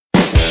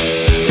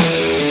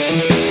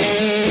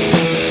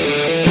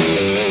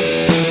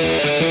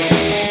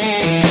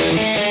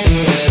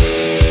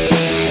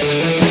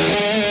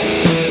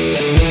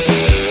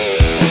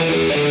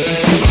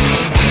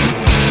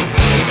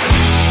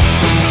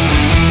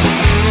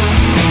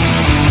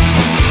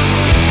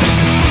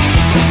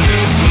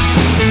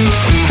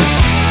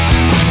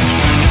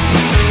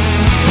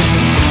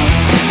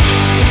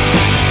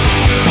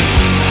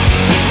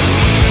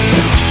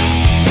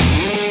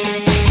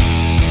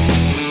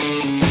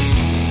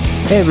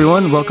Hey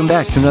everyone, welcome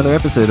back to another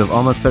episode of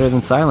Almost Better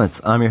Than Silence.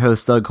 I'm your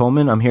host, Doug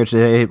Coleman. I'm here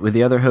today with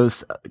the other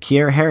host,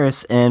 Kier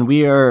Harris, and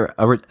we are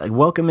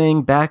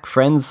welcoming back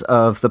friends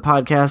of the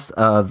podcast,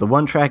 the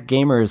One Track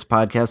Gamers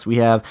podcast. We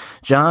have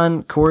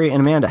John, Corey,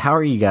 and Amanda. How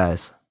are you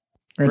guys?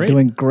 We're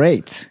doing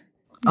great.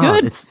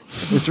 Good.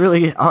 It's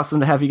really awesome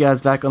to have you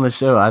guys back on the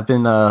show. I've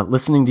been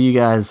listening to you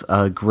guys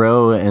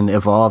grow and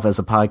evolve as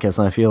a podcast,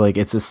 and I feel like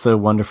it's just so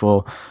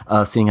wonderful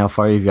seeing how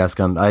far you guys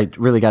come. I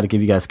really got to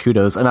give you guys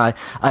kudos, and I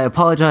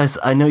apologize.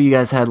 I know you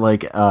guys had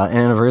like an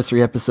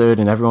anniversary episode,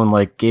 and everyone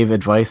like gave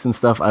advice and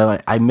stuff.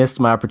 I missed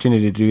my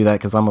opportunity to do that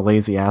because I'm a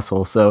lazy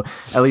asshole. So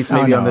at least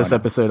maybe on this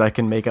episode, I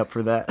can make up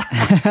for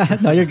that.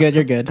 No, you're good.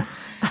 You're good.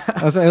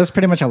 It was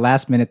pretty much a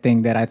last minute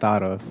thing that I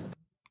thought of.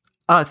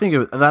 I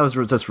think that was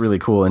just really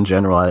cool in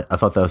general. I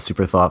thought that was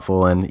super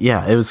thoughtful, and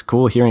yeah, it was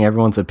cool hearing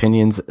everyone's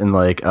opinions and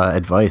like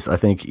advice. I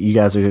think you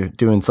guys are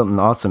doing something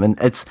awesome,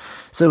 and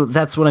so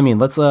that's what I mean.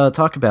 Let's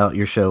talk about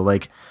your show.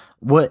 Like,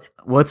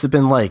 what's it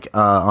been like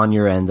on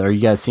your end? Are you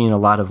guys seeing a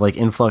lot of like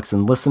influx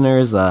in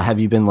listeners? Have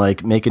you been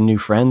like making new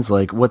friends?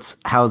 Like,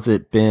 how's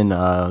it been?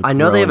 I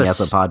know they have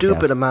a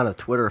stupid amount of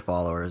Twitter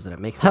followers, and it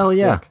makes me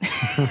sick.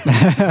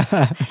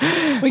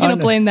 We're gonna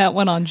blame that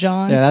one on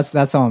John. Yeah,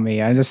 that's on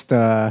me. I just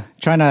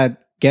trying to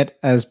get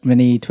as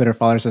many Twitter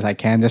followers as I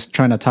can. Just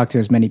trying to talk to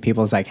as many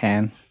people as I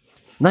can.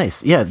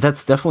 Nice. Yeah,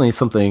 that's definitely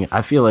something.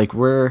 I feel like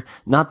we're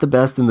not the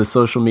best in the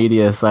social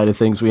media side of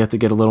things. We have to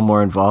get a little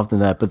more involved in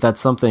that, but that's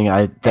something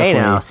I definitely... Hey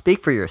now,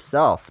 speak for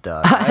yourself,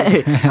 Doug.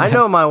 I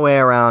know my way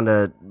around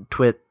a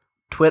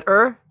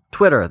Twitter.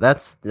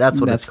 That's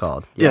what it's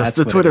called. Yeah, yes,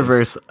 the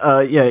Twitterverse.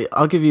 Yeah,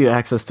 I'll give you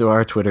access to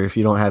our Twitter if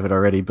you don't have it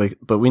already,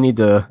 but we need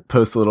to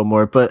post a little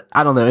more. But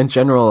I don't know, in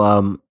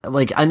general,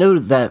 like I know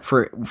that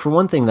for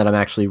one thing that I'm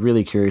actually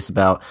really curious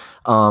about,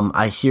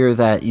 I hear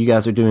that you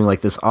guys are doing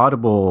like this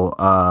Audible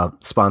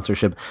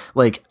sponsorship.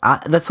 Like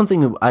that's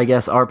something I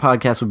guess our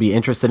podcast would be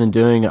interested in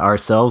doing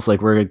ourselves.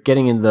 Like we're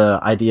getting in the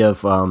idea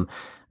of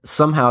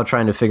somehow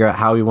trying to figure out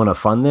how we want to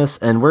fund this,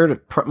 and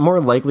we're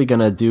more likely going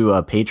to do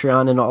a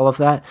Patreon and all of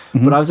that.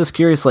 Mm-hmm. But I was just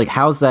curious, like,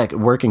 how's that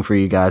working for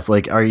you guys?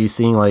 Like, are you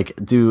seeing like,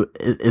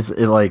 is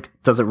it like,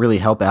 does it really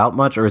help out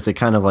much, or is it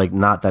kind of like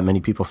not that many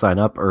people sign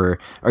up, or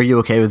are you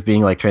okay with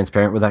being like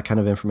transparent with that kind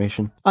of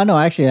information? Oh no,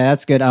 actually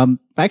that's good.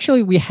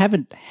 Actually we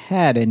haven't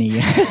had any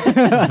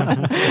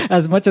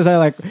as much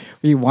as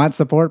we want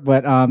support,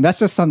 but that's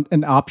just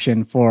an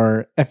option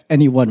for if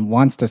anyone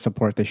wants to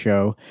support the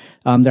show.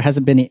 There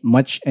hasn't been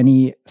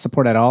any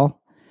support at all.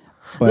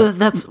 But,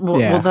 that's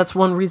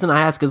one reason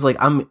I ask is like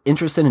I'm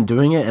interested in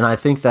doing it, and I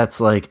think that's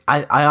like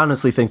I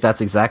honestly think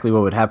that's exactly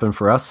what would happen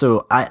for us.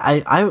 So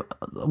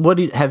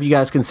have you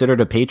guys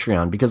considered a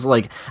Patreon? Because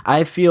like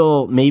I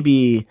feel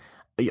maybe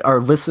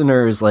our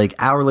listeners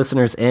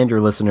and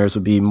your listeners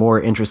would be more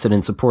interested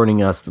in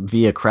supporting us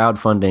via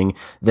crowdfunding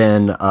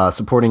than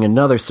supporting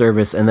another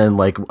service, and then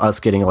like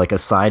us getting like a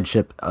side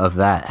ship of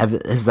that.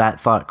 Has that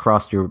thought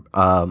crossed your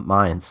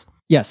minds?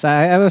 Yes,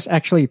 I was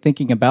actually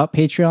thinking about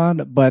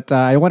Patreon, but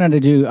I wanted to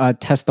do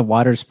test the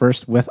waters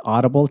first with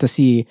Audible to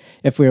see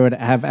if we would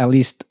have at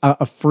least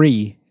a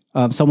free,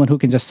 someone who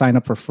can just sign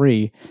up for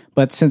free.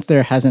 But since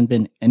there hasn't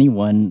been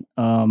anyone,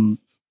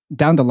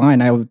 down the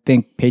line, I would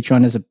think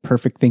Patreon is a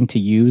perfect thing to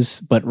use,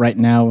 but right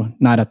now,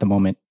 not at the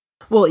moment.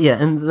 Well,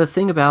 yeah, and the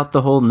thing about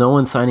the whole no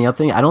one signing up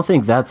thing, I don't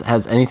think that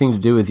has anything to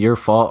do with your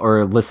fault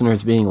or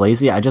listeners being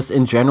lazy. I just,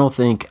 in general,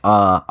 think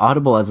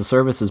Audible as a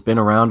service has been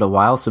around a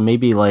while, so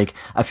maybe, like,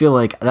 I feel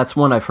like that's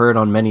one I've heard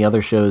on many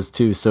other shows,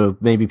 too, so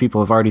maybe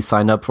people have already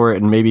signed up for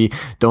it and maybe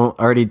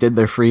already did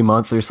their free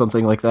month or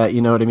something like that,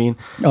 you know what I mean?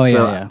 Oh, yeah,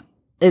 so yeah.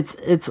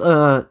 It's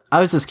I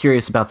was just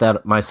curious about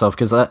that myself,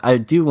 because I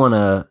do want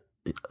to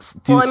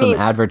some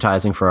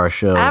advertising for our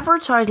show.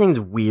 Advertising's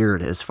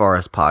weird as far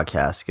as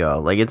podcasts go.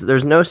 Like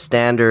there's no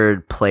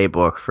standard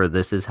playbook for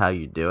this is how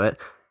you do it.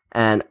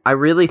 And I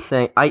really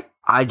think I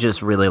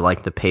just really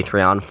like the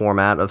Patreon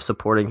format of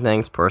supporting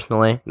things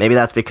personally. Maybe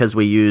that's because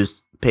we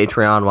used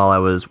Patreon while I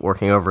was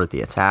working over at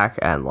The Attack,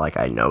 and like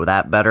I know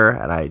that better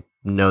and I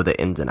know the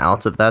ins and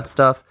outs of that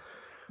stuff.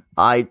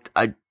 I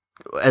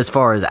as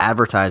far as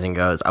advertising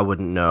goes, I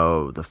wouldn't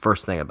know the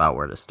first thing about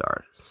where to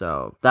start.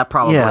 So that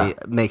probably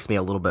makes me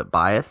a little bit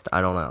biased.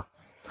 I don't know.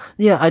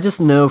 Yeah, I just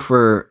know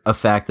for a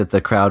fact that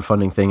the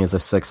crowdfunding thing is a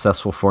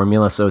successful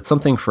formula. So it's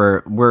something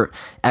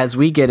as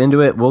we get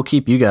into it, we'll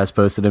keep you guys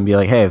posted and be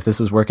like, hey, if this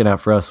is working out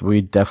for us,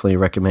 we definitely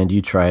recommend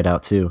you try it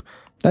out too.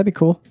 That'd be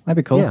cool.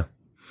 Yeah.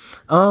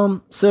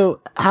 So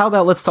how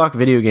about let's talk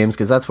video games,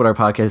 because that's what our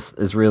podcast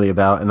is really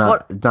about, and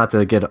not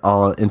to get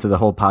all into the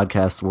whole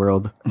podcast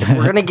world. If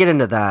we're gonna get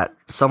into that,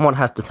 someone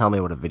has to tell me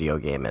what a video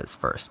game is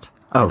first.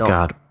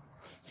 God,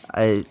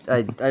 I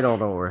don't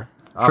know where.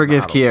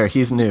 Forgive Kier,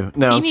 he's new.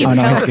 No, he's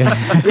good.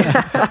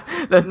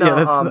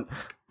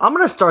 I'm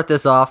gonna start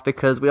this off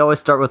because we always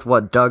start with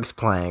what Doug's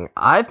playing.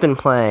 I've been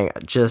playing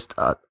just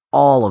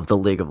all of the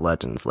League of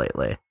Legends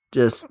lately.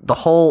 Just the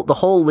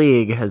whole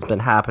league has been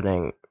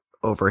happening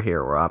over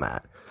here where I'm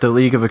at. The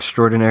League of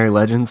Extraordinary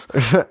Legends.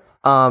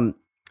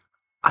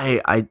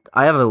 I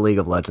have a League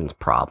of Legends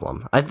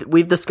problem.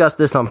 We've discussed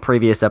this on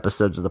previous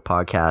episodes of the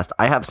podcast.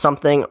 I have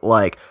something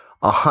like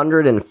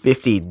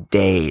 150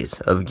 days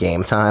of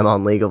game time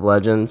on League of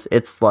Legends.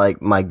 It's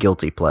like my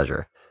guilty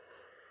pleasure.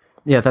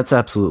 Yeah, that's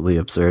absolutely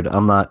absurd.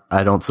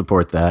 I don't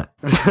support that.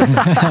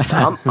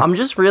 I'm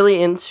just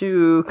really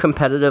into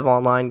competitive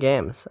online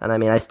games. And I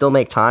mean, I still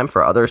make time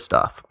for other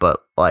stuff,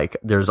 but like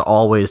there's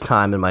always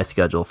time in my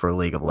schedule for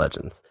League of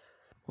Legends.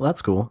 Well,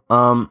 that's cool.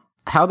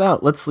 How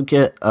about let's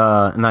get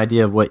an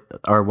idea of what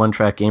our One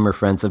Track Gamer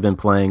friends have been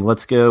playing.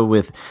 Let's go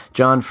with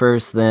John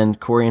first, then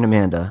Corey and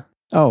Amanda.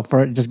 Oh,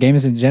 for just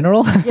games in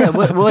general? Yeah,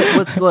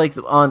 what's like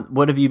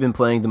what have you been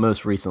playing the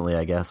most recently,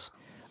 I guess?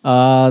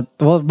 Well,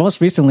 most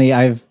recently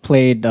I've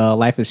played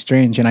Life is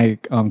Strange, and I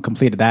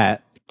completed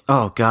that.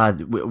 Oh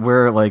God,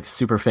 we're like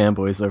super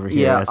fanboys over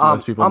here, as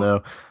most people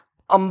know.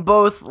 I'm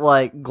both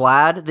like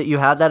glad that you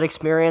had that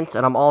experience,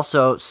 and I'm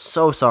also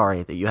so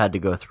sorry that you had to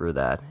go through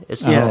that.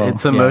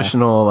 It's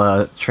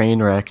emotional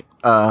train wreck.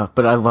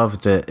 But I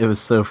loved it. It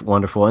was so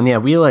wonderful. And yeah,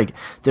 we like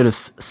did a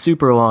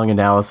super long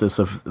analysis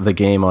of the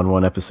game on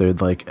one episode.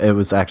 Like it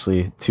was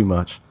actually too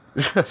much.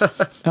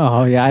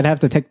 Oh yeah, I'd have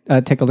to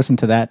take a listen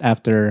to that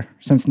after,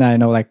 since now I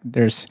know like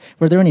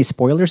were there any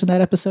spoilers in that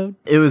episode?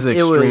 It was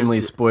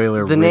extremely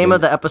spoiler. The name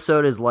of the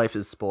episode is Life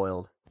is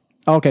Spoiled.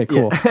 Okay,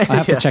 cool. Yeah. I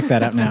have to check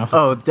that out now.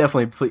 Oh,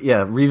 definitely. Please,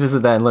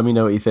 revisit that and let me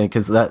know what you think,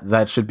 because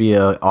that should be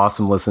an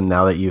awesome listen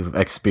now that you've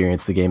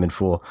experienced the game in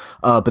full.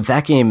 But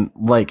that game,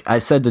 like I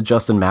said to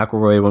Justin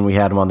McElroy when we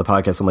had him on the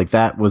podcast, I'm like,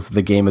 that was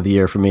the game of the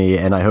year for me,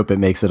 and I hope it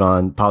makes it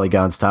on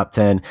Polygon's top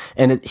 10.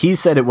 And he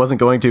said it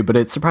wasn't going to, but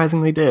it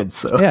surprisingly did.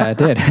 So yeah, it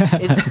did.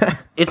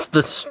 It's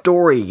the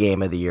story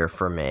game of the year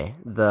for me.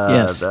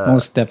 Yes,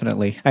 most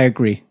definitely. I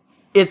agree.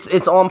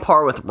 It's on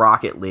par with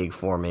Rocket League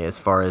for me as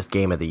far as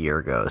game of the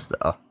year goes,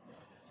 though.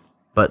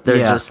 But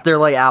they're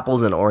like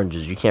apples and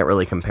oranges. You can't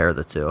really compare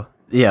the two.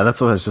 Yeah,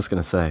 that's what I was just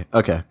going to say.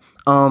 Okay.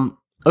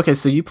 Okay,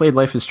 so you played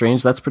Life is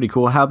Strange. That's pretty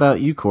cool. How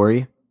about you,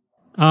 Corey?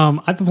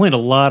 I've been playing a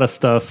lot of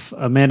stuff.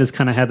 Amanda's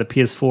kind of had the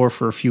PS4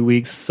 for a few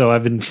weeks, so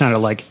I've been kind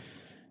of like,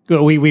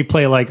 we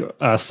play like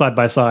side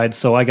by side.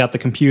 So I got the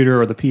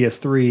computer or the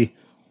PS3.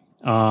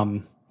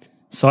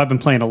 So I've been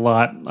playing a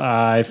lot.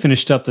 I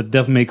finished up the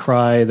Devil May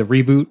Cry, the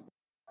reboot.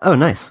 Oh,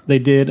 nice. They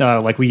did.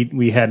 Like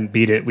we hadn't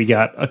beat it. We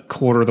got a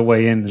quarter of the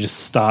way in and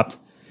just stopped.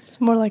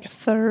 It's more like a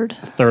third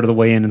of the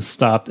way in and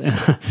stopped.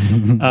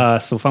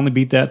 So finally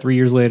beat that 3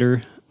 years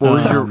later.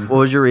 What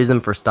was your reason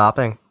for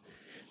stopping?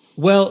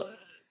 Well,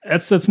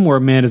 that's more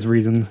Amanda's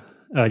reason.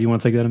 Do you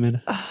want to take that,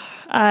 Amanda?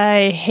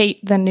 I hate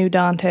the new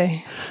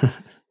Dante.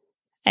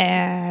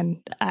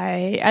 And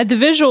the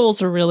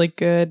visuals are really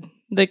good.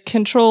 The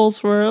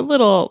controls were a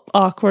little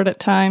awkward at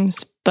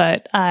times,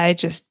 but I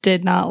just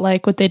did not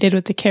like what they did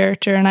with the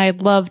character, and I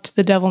loved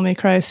the Devil May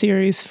Cry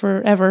series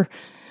forever,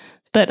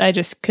 but I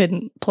just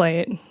couldn't play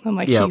it. I'm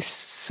like, He's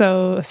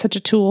such a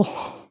tool.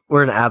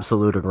 We're in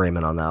absolute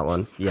agreement on that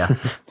one. Yeah.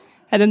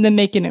 And then them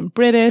making him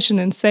British and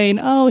then saying,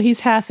 oh, he's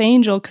half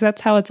angel because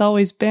that's how it's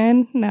always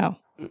been. No,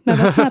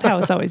 that's not how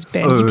it's always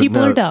been. You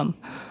people are dumb.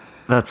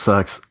 That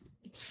sucks.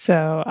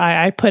 So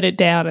I put it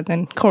down, and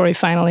then Corey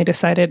finally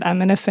decided, I'm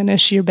going to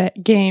finish your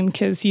game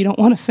because you don't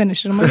want to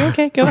finish it. I'm like,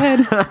 okay, go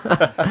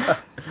ahead.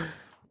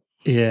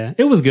 Yeah,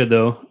 it was good,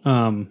 though.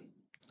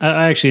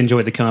 I actually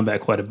enjoyed the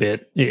combat quite a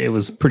bit. It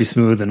was pretty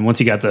smooth, and once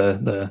you got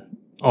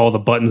all the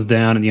buttons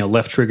down, and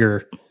left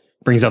trigger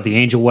brings out the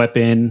angel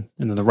weapon,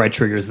 and then the right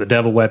trigger is the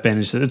devil weapon.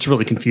 It's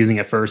really confusing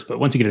at first, but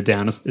once you get it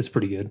down, it's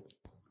pretty good.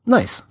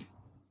 Nice.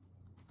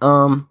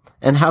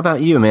 And how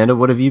about you, Amanda?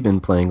 What have you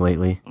been playing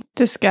lately?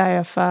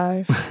 Disgaea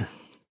 5.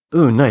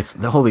 Ooh, nice.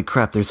 Holy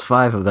crap, there's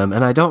 5 of them.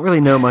 And I don't really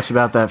know much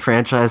about that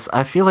franchise.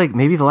 I feel like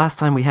maybe the last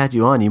time we had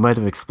you on, you might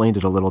have explained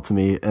it a little to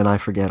me, and I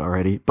forget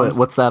already. But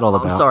what's that all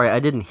about? I'm sorry, I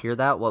didn't hear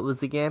that. What was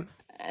the game?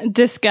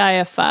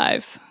 Disgaea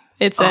 5.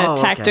 It's a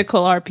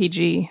tactical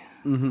RPG.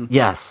 Mm-hmm.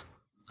 Yes.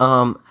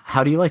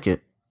 How do you like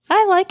it?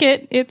 I like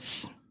it.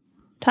 It's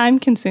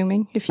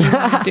time-consuming if you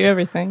want to do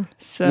everything.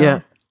 So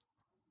yeah.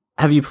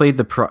 Have you played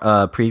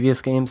the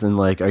previous games, and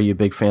like, are you a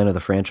big fan of the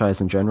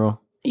franchise in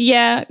general?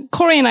 Yeah,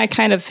 Corey and I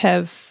kind of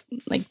have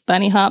like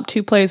bunny hopped.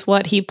 Who plays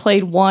what? He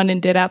played 1 and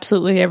did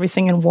absolutely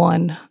everything in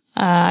 1.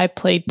 I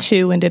played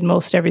 2 and did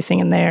most everything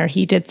in there.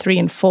 He did 3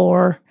 and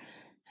 4,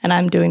 and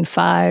I'm doing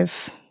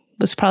 5.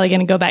 Was probably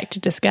going to go back to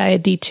Disgaea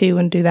D2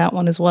 and do that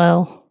one as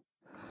well.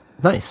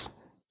 Nice.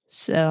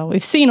 So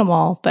we've seen them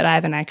all, but I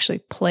haven't actually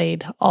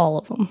played all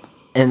of them.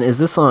 And is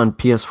this on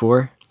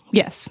PS4?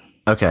 Yes.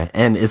 Okay,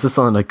 and is this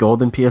on a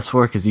golden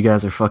PS4? Because you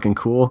guys are fucking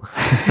cool.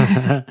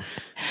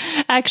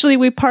 Actually,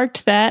 we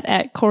parked that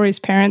at Corey's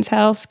parents'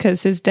 house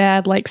because his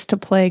dad likes to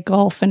play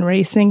golf and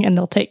racing, and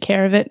they'll take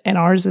care of it, and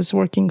ours is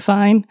working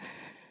fine.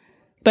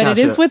 But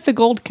It is with the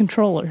gold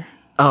controller.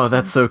 Oh,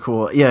 that's so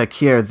cool. Yeah,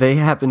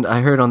 Kier,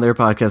 I heard on their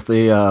podcast,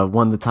 they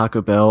won the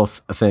Taco Bell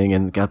thing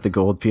and got the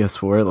gold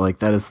PS4. Like,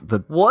 that is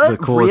the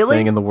coolest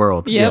thing in the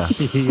world. Yep.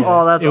 Yeah.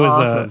 Oh, that's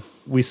awesome.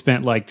 We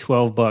spent like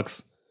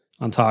 $12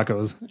 on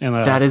tacos. And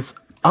that is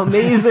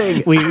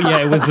Amazing.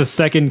 It was the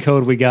second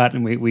code we got,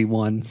 and we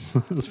won.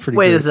 So it was pretty.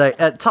 Wait great. a sec.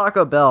 At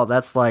Taco Bell,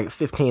 that's like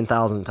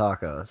 15,000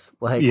 tacos.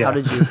 Like, Yeah.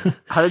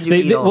 how did you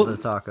eat all those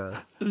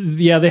tacos?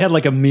 Yeah, they had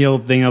like a meal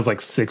thing that was like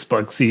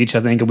 $6 each,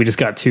 I think, and we just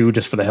got 2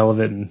 just for the hell of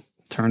it, and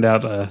turned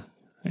out,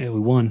 we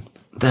won.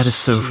 That is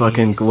so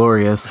fucking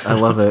glorious. I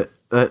love it.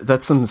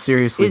 That's some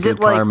seriously good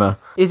karma.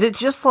 Is it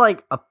just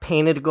like a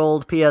painted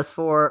gold PS4,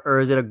 or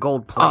is it a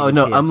gold plated? Oh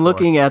no, PS4? I'm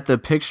looking at the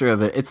picture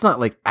of it. It's not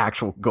like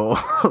actual gold,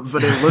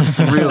 but it looks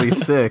really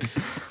sick.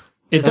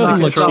 It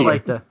doesn't look cheap.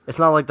 It's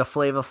not like the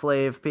Flava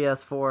Flav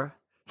PS4.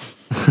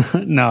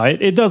 No,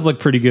 it does look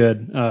pretty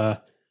good.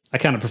 I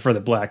kind of prefer the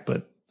black,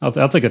 but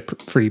I'll take a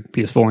free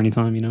PS4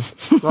 anytime, you know.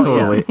 Well,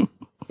 Totally.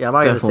 Yeah, I'm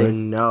not going to say Definitely.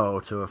 no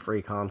to a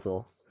free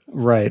console.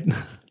 Right.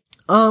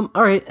 All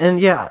right, and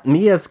yeah,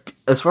 me as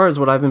far as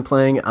what I've been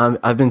playing,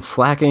 I've been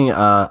slacking.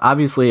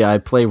 Obviously, I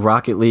play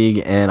Rocket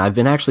League, and I've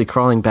been actually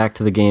crawling back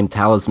to the game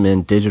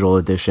Talisman Digital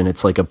Edition.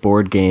 It's like a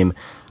board game,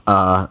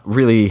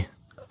 really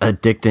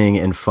addicting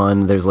and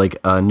fun. There's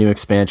like new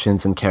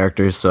expansions and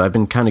characters, so I've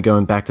been kind of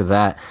going back to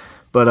that.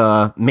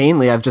 But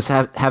mainly, I've just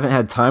haven't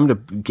had time to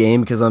game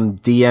because I'm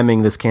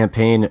DMing this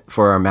campaign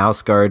for our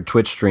Mouse Guard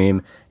Twitch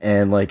stream,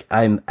 and like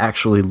I'm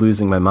actually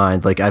losing my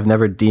mind. Like I've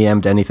never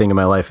DM'd anything in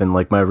my life, and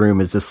like my room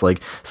is just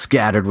like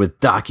scattered with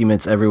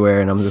documents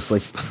everywhere, and I'm just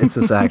like, it's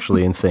just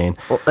actually insane.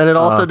 Well, and it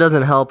also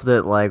doesn't help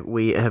that like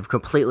we have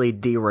completely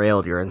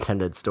derailed your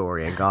intended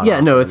story and gone. Yeah,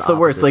 off no, in it's an the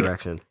worst. opposite Like,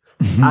 direction.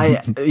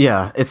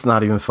 It's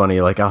not even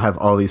funny. Like I'll have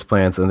all these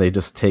plans and they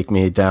just take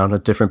me down a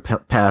different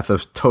path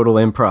of total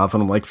improv,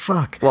 and I'm like,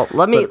 fuck. Well,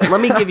 let me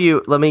give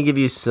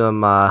you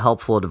some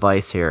helpful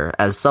advice here.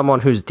 As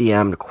someone who's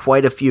DM'd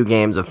quite a few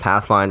games of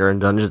Pathfinder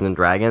and Dungeons and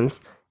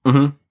Dragons,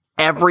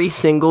 every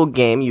single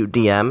game you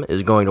DM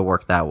is going to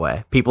work that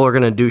way. People are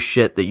going to do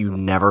shit that you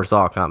never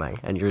saw coming,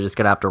 and you're just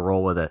going to have to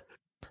roll with it.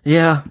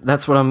 Yeah,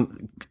 that's what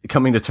I'm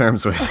coming to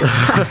terms with.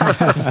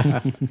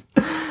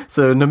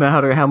 So no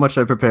matter how much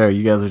I prepare,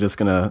 you guys are just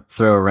gonna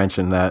throw a wrench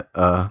in that.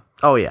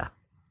 Oh yeah.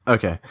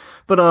 Okay,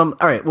 but all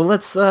right. Well,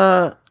 let's.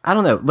 I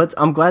don't know.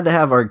 I'm glad to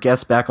have our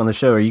guests back on the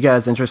show. Are you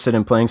guys interested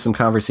in playing some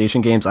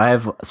conversation games? I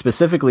have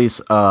specifically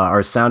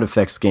our sound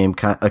effects game.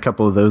 A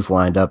couple of those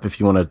lined up. If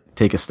you want to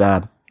take a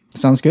stab.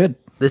 Sounds good.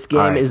 This game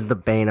right. is the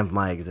bane of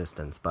my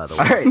existence, by the way.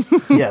 All right.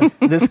 Yes,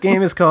 this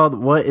game is called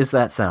What Is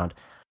That Sound?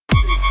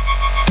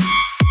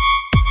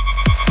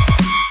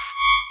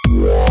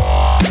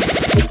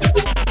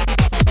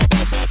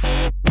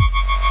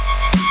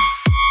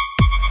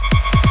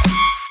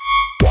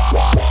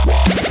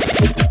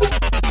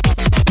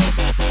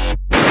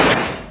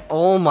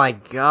 Oh my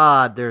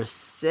god, there's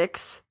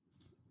 6?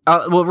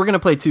 Well, we're gonna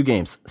play 2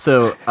 games,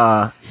 so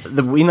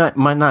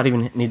might not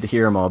even need to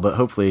hear them all, but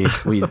hopefully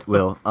we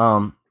will.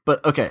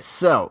 But okay,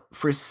 so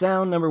for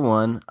sound number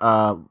 1,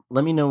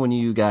 let me know when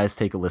you guys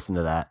take a listen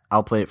to that.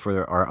 I'll play it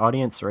for our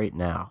audience right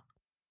now.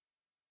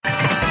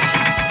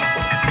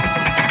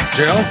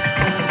 Jill?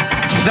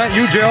 Is that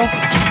you, Jill?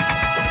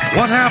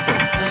 What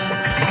happened?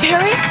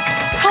 Barry,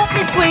 help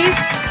me, please.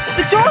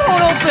 The door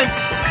won't open.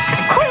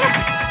 Quick!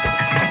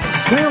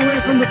 Stay away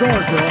from the door,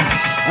 Jill.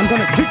 I'm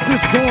gonna kick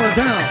this door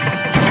down.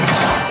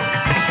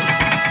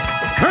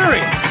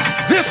 Hurry!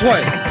 This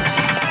way!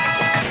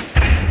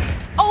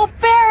 Oh,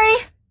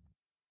 Barry!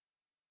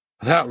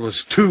 That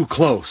was too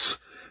close.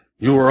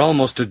 You were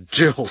almost a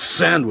Jill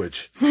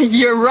sandwich.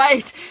 You're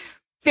right.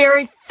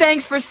 Barry,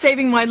 thanks for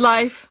saving my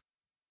life.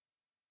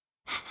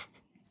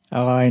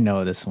 Oh, I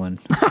know this one.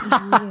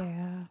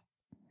 Yeah.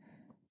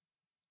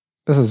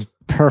 This is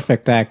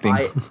perfect acting.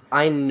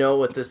 I know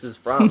what this is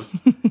from.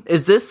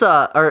 Is this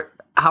or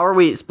how are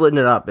we splitting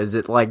it up? Is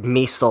it like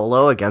me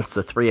solo against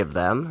the 3 of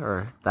them,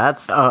 or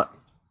that's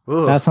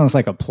ooh. That sounds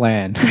like a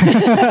plan.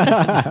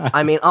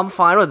 I mean, I'm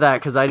fine with that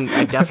because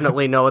I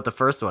definitely know what the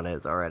first one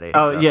is already.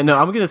 Oh so. yeah, no,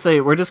 I'm gonna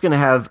say we're just gonna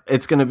have.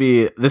 It's gonna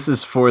be. This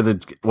is for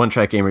the One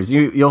Track Gamers.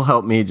 You'll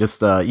help me.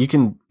 Just you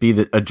can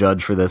be a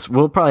judge for this.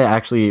 We'll probably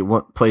actually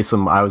play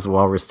some I Was a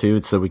Walrus too,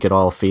 so we could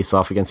all face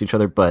off against each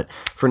other. But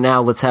for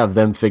now, let's have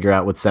them figure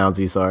out what sounds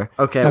these are.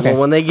 Okay,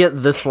 well, when they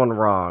get this one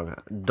wrong,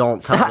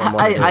 don't tell them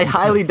what it I is.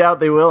 highly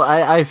doubt they will.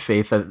 I have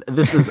faith that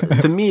this is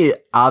to me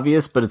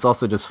obvious, but it's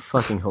also just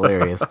fucking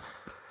hilarious.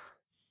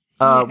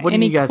 What do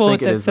Any you guys quote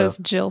think it that is? says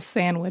Jill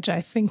Sandwich, I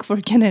think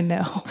we're gonna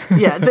know.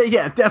 Yeah,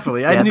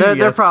 definitely. I Yeah, knew they're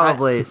you guys-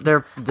 probably if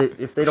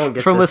they don't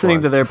get from this listening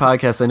one. to their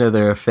podcast. I know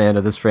they're a fan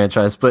of this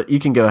franchise, but you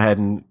can go ahead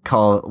and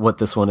call what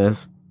this one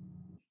is.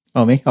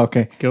 Oh, me?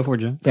 Okay. Go for it,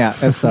 John. Yeah,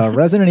 it's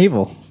Resident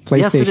Evil. PlayStation.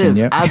 Yes, it is.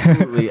 Yep.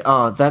 Absolutely.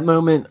 That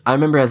moment, I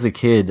remember as a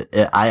kid,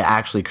 I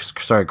actually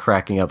started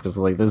cracking up because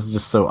like this is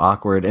just so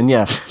awkward. And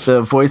yeah,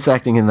 the voice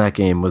acting in that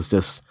game was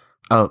just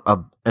a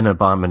an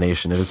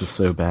abomination. It was just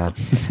so bad.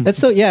 That's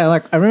so yeah.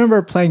 Like I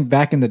remember playing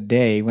back in the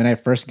day when I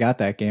first got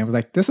that game. I was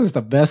like, "This is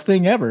the best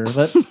thing ever."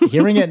 But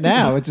hearing it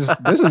now, it's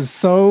just this is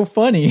so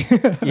funny.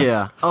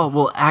 Yeah. Oh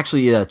well,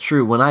 actually, yeah,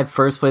 true. When I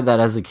first played that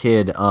as a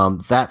kid,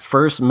 that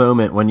first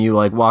moment when you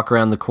like walk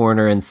around the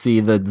corner and see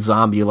the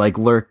zombie like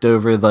lurked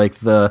over like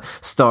the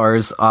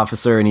STARS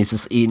officer and he's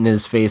just eating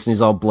his face and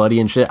he's all bloody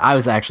and shit. I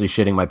was actually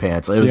shitting my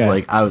pants. It was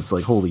like I was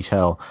like, holy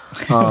hell.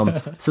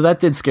 So that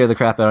did scare the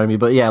crap out of me.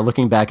 But yeah,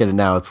 looking back at it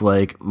now, it's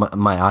like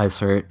my eyes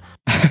hurt.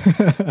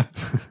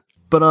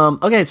 But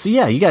okay, so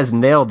yeah, you guys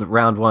nailed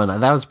round one.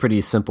 That was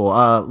pretty simple.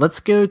 Let's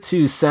go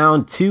to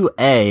sound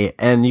 2A,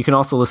 and you can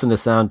also listen to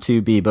sound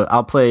 2B, but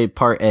I'll play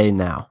part A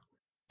now.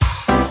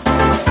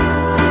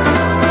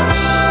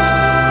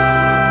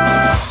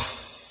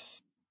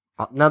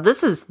 Now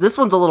this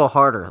one's a little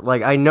harder.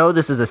 Like I know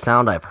this is a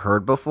sound I've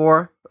heard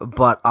before,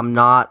 but I'm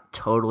not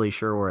totally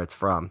sure where it's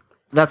from.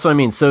 That's what I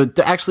mean. So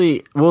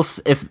actually,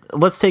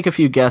 let's take a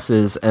few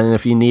guesses, and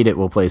if you need it,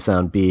 we'll play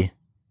sound B.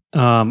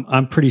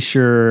 I'm pretty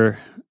sure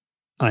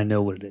I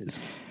know what it is.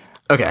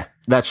 Okay,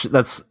 this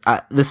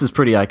is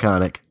pretty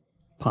iconic.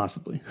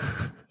 Possibly.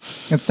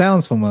 It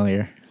sounds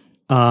familiar.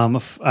 I'm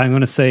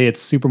going to say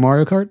it's Super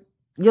Mario Kart.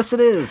 Yes, it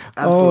is.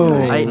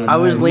 Absolutely. I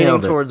was leaning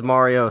Nailed it. towards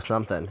Mario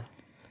something.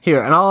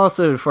 Here, and I'll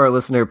also, for our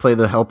listener, play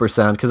the helper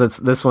sound, because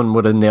this one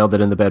would have nailed it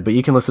in the bed, but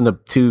you can listen to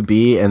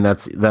 2B, and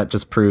that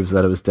just proves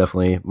that it was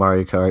definitely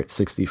Mario Kart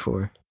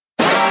 64.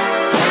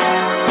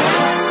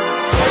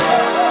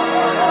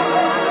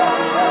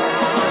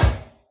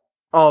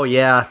 Oh,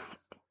 yeah.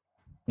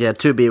 Yeah,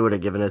 2B would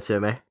have given it to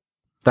me.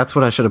 That's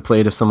what I should have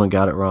played if someone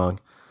got it wrong.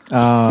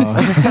 Oh.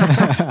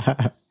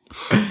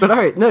 But all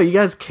right, no, you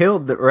guys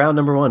killed round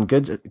number one.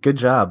 Good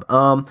job.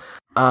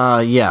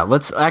 Yeah,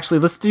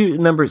 let's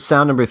do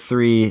sound number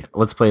 3.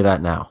 Let's play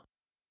that now.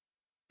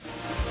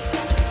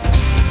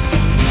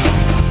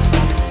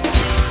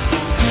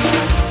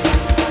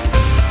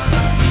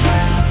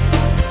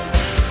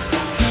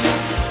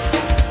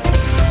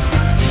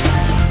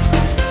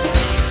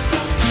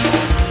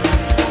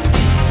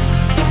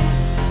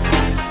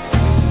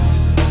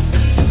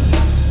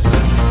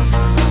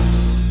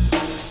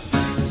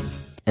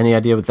 Any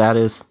idea what that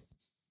is?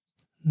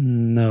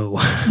 No.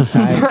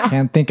 I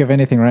can't think of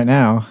anything right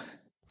now.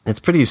 It's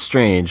pretty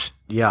strange.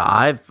 Yeah,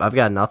 I've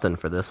got nothing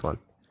for this one.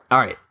 All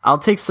right, I'll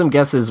take some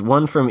guesses,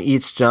 one from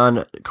each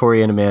John,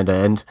 Corey, and Amanda,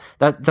 and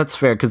that's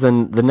fair, because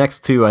then the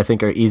next two I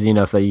think are easy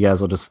enough that you guys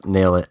will just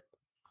nail it.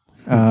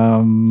 So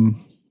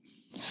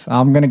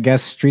I'm gonna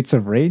guess Streets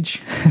of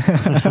Rage.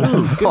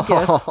 Ooh, good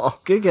guess.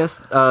 Good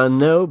guess.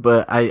 No,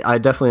 but I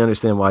definitely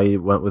understand why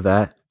you went with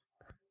that.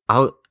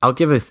 I'll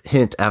give a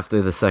hint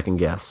after the second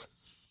guess.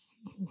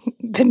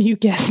 Then you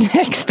guess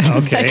next.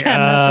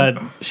 Okay.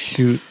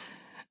 Shoot.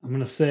 I'm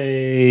going to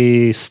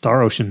say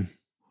Star Ocean.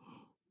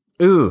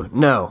 Ooh,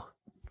 no.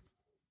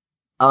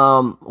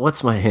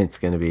 What's my hint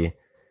going to be?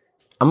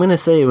 I'm going to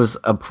say it was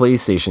a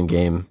PlayStation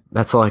game.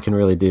 That's all I can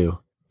really do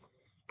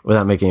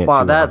without making it too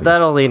obvious.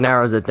 That only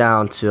narrows it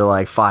down to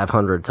like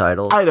 500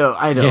 titles. I know.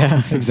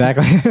 Yeah,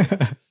 exactly.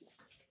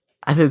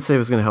 I didn't say it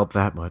was going to help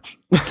that much.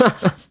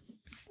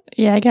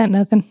 Yeah, I got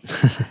nothing.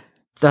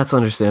 That's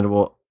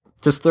understandable.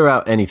 Just throw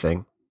out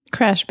anything.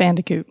 Crash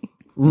Bandicoot.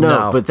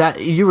 No, but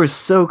that you were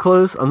so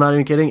close. I'm not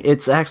even kidding.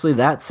 It's actually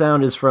that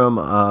sound is from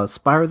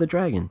Spyro the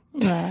Dragon.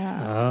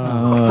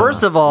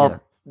 First of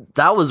all,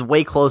 that was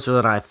way closer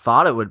than I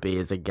thought it would be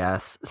as a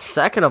guess.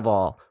 Second of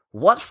all,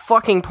 what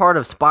fucking part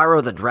of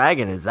Spyro the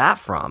Dragon is that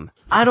from?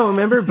 I don't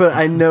remember, but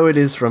I know it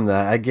is from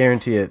that. I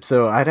guarantee it.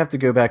 So I'd have to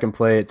go back and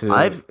play it to.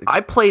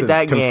 I played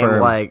that confirm.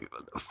 game like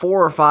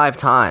 4 or 5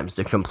 times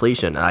to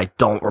completion, and I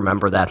don't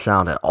remember that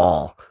sound at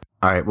all.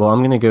 All right, well, I'm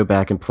going to go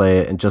back and play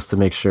it and just to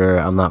make sure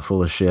I'm not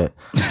full of shit.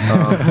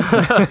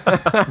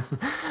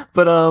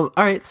 But, all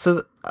right,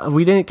 so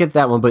we didn't get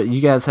that one, but you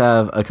guys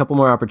have a couple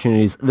more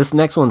opportunities. This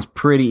next one's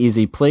pretty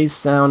easy. Play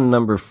sound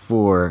number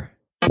 4.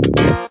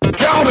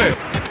 Count it!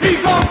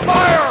 He's on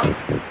fire!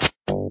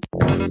 From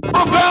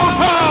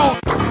downtown!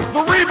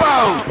 The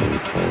rebound!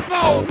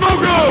 No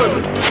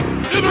good!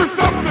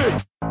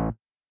 Intercepted!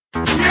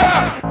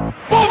 Yeah!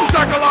 Boom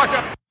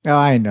shakalaka! Oh,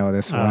 I know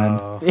this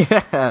one.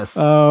 Yes.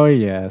 Oh,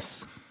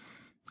 yes.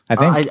 I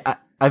think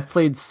I've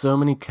played so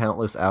many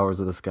countless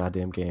hours of this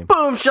goddamn game.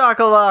 Boom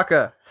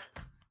shakalaka!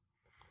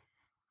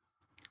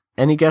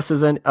 Any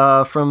guesses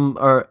from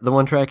the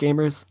One Track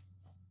Gamers?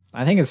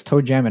 I think it's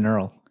Toe Jam and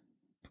Earl.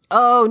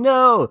 Oh,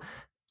 no!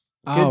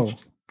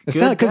 It's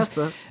Good not guess, because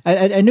though.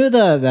 I knew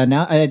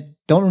I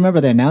don't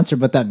remember the announcer,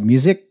 but that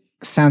music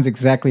sounds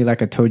exactly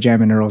like a Toe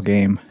Jam and Earl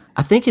game.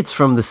 I think it's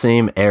from the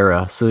same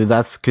era, so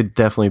that could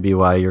definitely be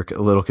why you're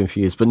a little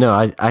confused. But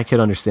no, I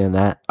could understand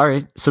that. All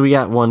right, so we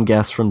got one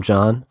guess from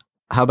John.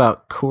 How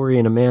about Corey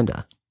and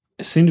Amanda?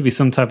 It seemed to be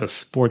some type of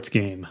sports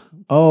game.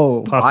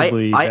 Oh,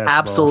 Possibly I basketball.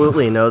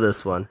 absolutely know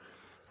this one.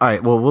 All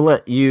right, well, we'll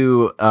let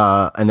you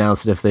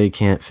announce it if they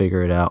can't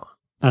figure it out.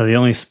 The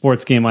only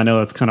sports game I know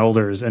that's kind of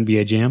older is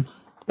NBA Jam.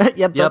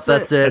 Yep, Yep,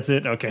 that's it. That's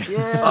it. Okay.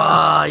 Yeah.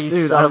 Ah, you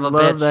Dude, son I of a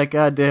love bitch. that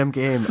goddamn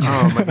game.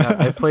 Oh my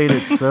god, I played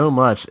it so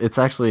much. It's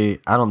actually,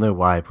 I don't know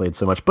why I played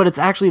so much, but it's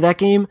actually that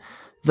game.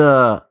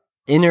 The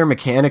inner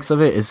mechanics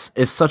of it is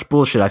such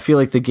bullshit. I feel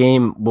like the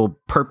game will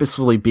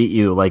purposefully beat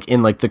you like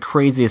in like the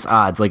craziest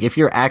odds. Like if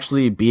you're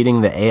actually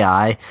beating the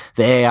AI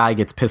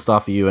gets pissed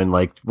off of you and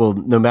like, well,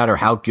 no matter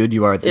how good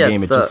you are at the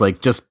game,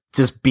 it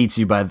just beats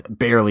you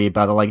barely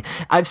by the like.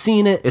 I've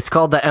seen it. It's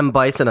called the M.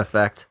 Bison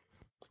effect.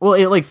 Well,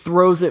 it like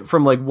throws it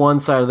from like one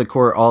side of the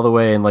court all the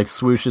way and like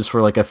swooshes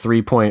for like a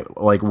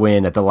 3-point like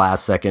win at the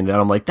last second. And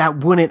I'm like,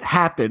 that wouldn't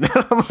happen.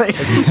 I'm like,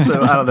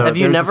 so I don't know. Have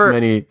you There's just never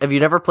have you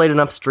never played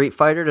enough Street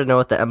Fighter to know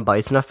what the M.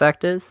 Bison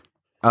effect is?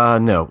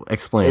 No,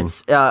 explain.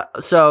 It's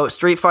so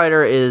Street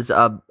Fighter is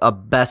a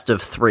best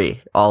of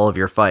 3, all of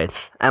your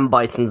fights. M.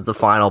 Bison's the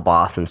final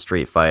boss in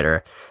Street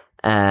Fighter.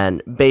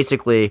 And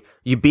basically,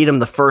 you beat him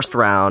the first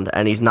round,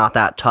 and he's not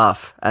that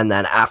tough. And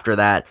then after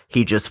that,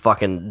 he just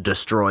fucking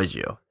destroys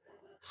you.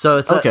 So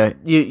it's Okay.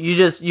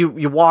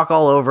 You walk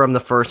all over him the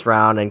first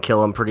round and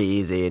kill him pretty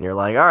easy, and you're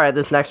like, all right,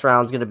 this next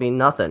round's gonna be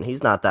nothing.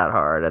 He's not that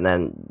hard, and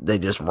then they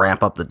just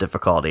ramp up the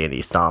difficulty and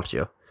he stomps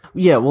you.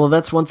 Yeah, well,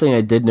 that's one thing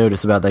I did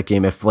notice about that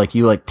game. If like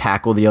you like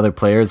tackle the other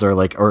players or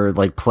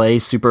play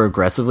super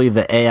aggressively,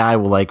 the AI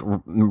will like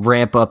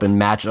ramp up and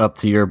match up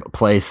to your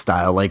play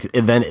style. Like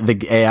then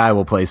the AI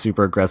will play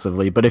super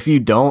aggressively, but if you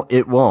don't,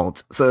 it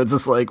won't. So it's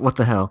just like, what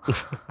the hell?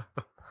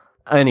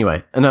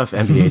 Anyway, enough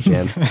NBA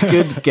Jam.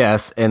 Good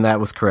guess, and that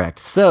was correct.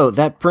 So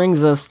that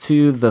brings us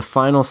to the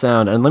final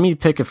sound, and let me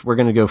pick if we're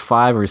going to go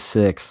 5 or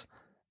 6.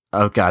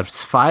 Oh god,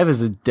 5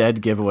 is a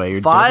dead giveaway.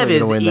 You're 5 definitely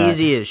is gonna win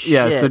easy that. as shit.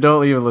 Yeah, so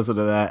don't even listen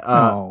to that.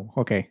 Oh,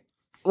 okay.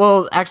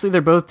 Well, actually,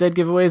 they're both dead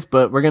giveaways,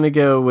 but we're going to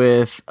go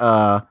with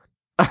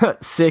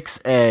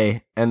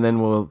 6A, and then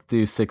we'll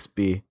do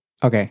 6B.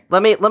 Okay.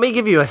 Let me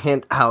give you a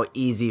hint how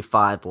easy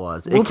 5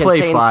 was. We'll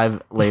play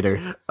 5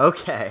 later.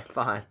 Okay,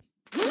 fine.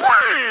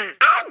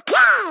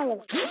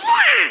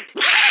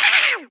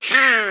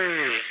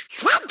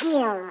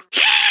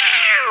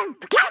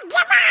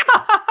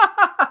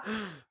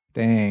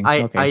 Dang.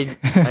 I okay.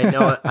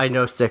 I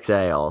know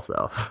 6A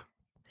also.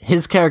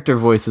 His character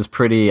voice is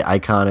pretty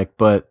iconic,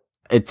 but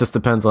it just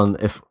depends on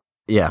if...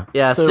 Yeah.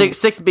 Yeah, So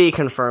 6B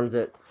confirms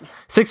it.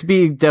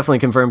 6B definitely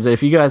confirms it.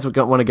 If you guys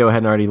want to go ahead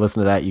and already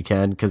listen to that, you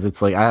can, because it's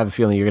like, I have a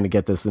feeling you're going to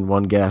get this in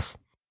one guess.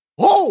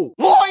 Oh,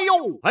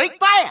 boy, ain't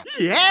that?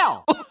 Yeah.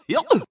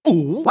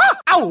 Ooh,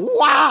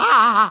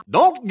 wow.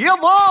 Don't give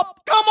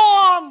up. Come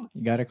on.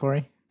 You got it,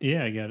 Corey?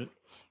 Yeah, I got it.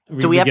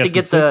 Do we have to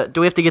get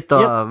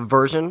the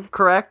version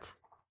correct?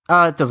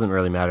 It doesn't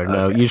really matter.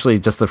 No, usually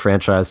just the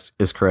franchise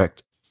is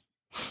correct.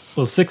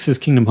 Well, 6 is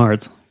Kingdom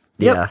Hearts.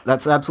 Yep, Yeah.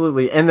 that's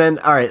absolutely. And then,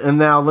 all right, and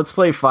now let's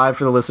play 5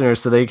 for the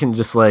listeners so they can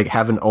just like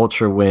have an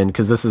ultra win,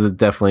 because this is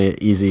definitely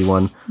an easy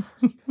one.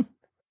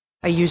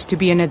 I used to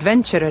be an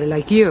adventurer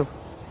like you.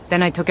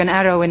 Then I took an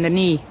arrow in the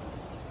knee.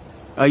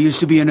 I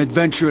used to be an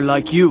adventurer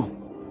like you.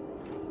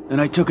 Then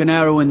I took an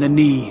arrow in the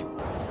knee.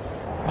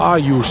 I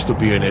used to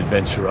be an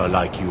adventurer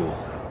like you.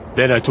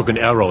 Then I took an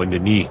arrow in the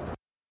knee.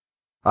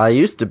 I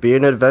used to be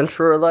an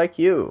adventurer like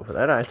you.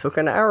 Then I took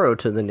an arrow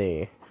to the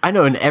knee. I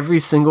know, and every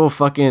single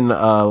fucking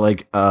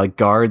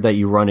guard that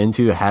you run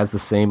into has the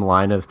same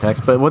line of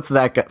text. But what's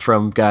that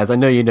from, guys? I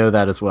know you know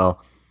that as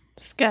well.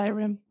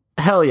 Skyrim.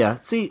 Hell yeah.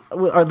 See,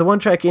 the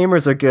one-track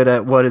gamers are good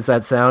at what is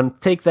that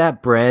sound? Take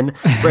that, Bren.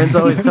 Bren's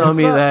always telling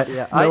me that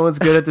no one's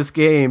good at this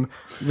game.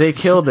 They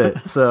killed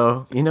it.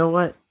 So, you know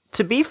what?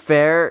 To be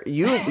fair,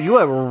 you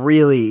are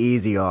really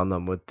easy on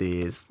them with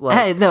these. Like,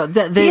 Hey, no,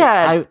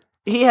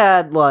 he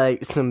had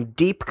like some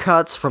deep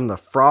cuts from the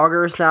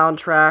Frogger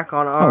soundtrack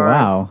on ours. Oh,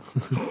 wow.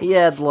 He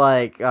had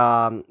like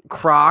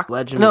Croc,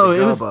 Legend of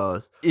the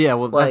Gobos. Yeah,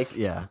 well, Like, that's,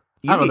 yeah.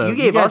 You, I don't know. You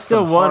gave guys us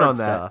still some won hard on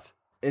that. stuff.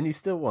 And you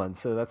still won,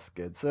 so that's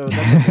good. So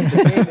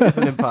the game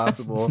isn't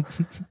impossible.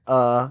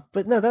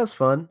 But no, that was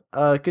fun.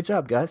 Good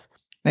job, guys.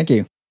 Thank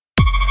you.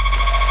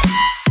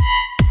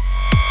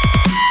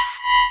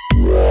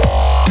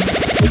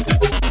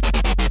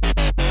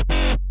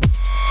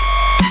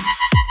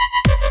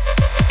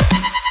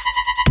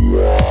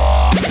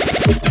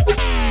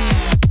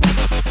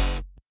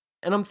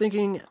 And I'm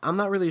thinking, I'm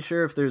not really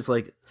sure if there's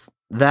like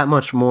that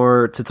much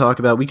more to talk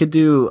about. We could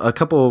do a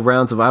couple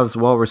rounds of I Was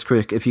Walrus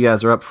quick if you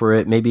guys are up for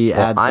it. Maybe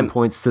add some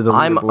points to the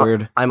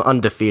leaderboard. I'm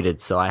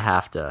undefeated, so I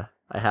have to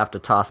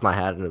toss my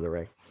hat into the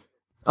ring.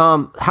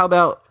 How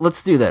about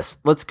let's do this?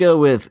 Let's go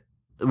with,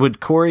 would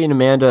Corey and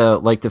Amanda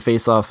like to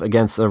face off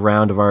against a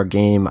round of our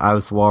game I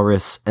Was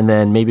Walrus, and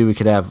then maybe we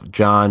could have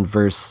John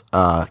versus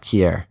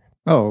Kier.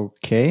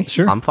 Okay.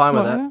 Sure. I'm fine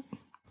with that.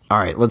 All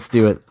right, let's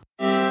do it.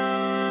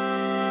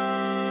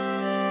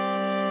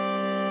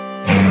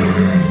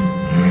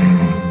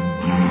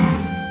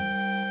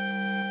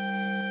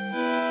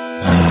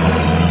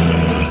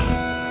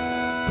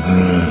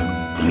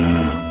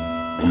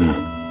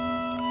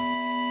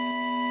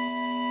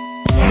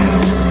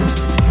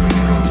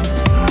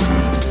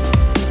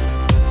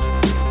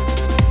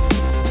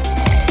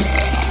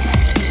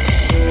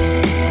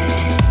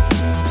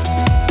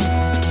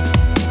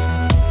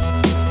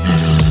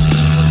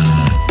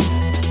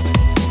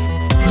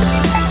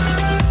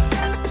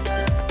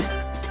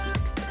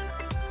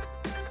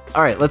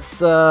 All right, let's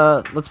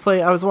play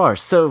Awazuar.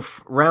 So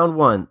round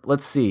 1.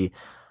 Let's see.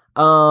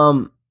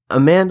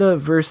 Amanda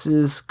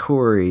versus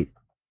Corey.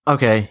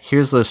 Okay,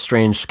 here's a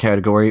strange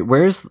category.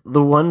 Where's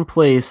the one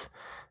place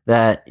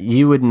that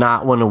you would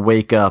not want to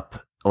wake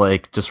up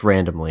like just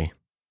randomly?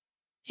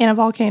 In a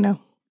volcano.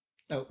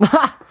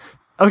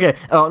 Okay.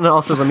 Oh, and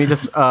also let me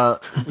just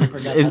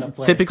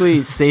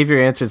typically save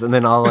your answers, and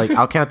then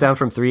I'll count down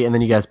from 3, and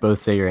then you guys both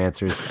say your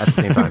answers at the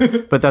same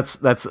time. But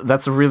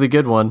that's a really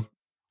good one.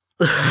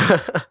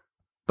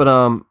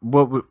 But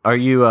what are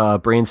you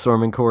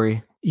brainstorming,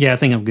 Corey? Yeah, I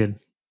think I'm good.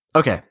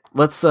 Okay.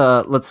 Let's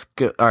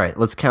go. All right,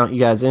 let's count you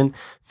guys in.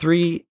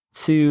 3,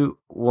 2,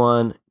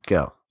 1,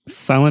 go.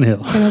 Silent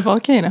Hill. In a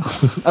volcano.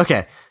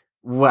 Okay.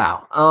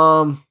 Wow.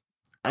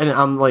 And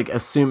I'm like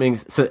assuming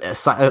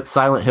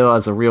Silent Hill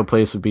as a real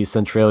place would be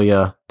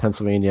Centralia,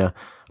 Pennsylvania,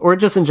 or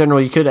just in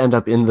general, you could end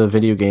up in the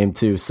video game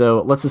too.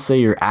 So let's just say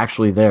you're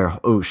actually there.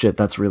 Oh shit,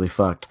 that's really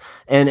fucked.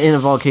 And in a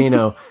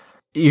volcano,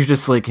 you're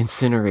just like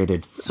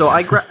incinerated. So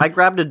I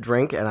grabbed a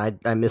drink and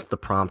I missed the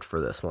prompt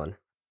for this one.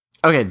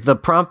 Okay, the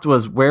prompt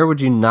was, where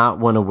would you not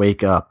want to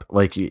wake up?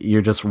 Like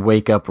you're just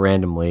wake up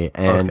randomly,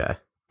 and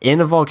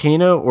in a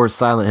volcano or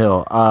Silent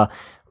Hill.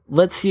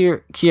 Let's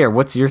hear, Kier,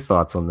 what's your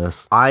thoughts on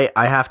this? I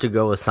have to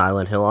go with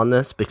Silent Hill on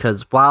this,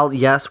 because while,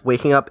 yes,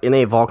 waking up in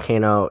a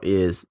volcano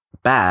is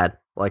bad,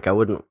 like I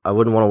wouldn't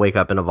want to wake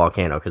up in a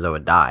volcano because I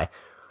would die.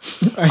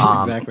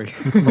 Exactly.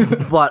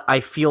 But I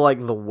feel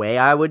like the way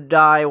I would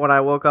die when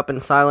I woke up in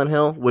Silent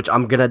Hill, which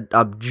I'm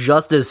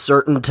just as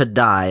certain to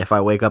die if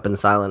I wake up in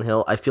Silent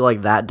Hill, I feel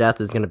like that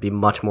death is gonna be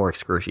much more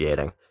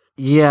excruciating.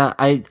 Yeah,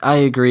 I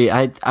agree.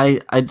 I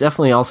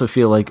definitely also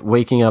feel like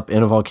waking up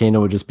in a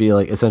volcano would just be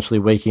like essentially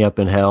waking up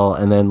in hell,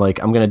 and then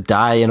like I'm gonna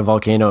die in a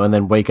volcano and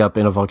then wake up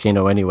in a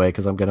volcano anyway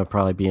because I'm gonna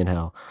probably be in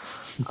hell.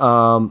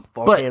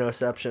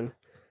 Volcanoception.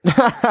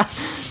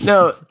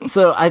 No,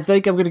 so I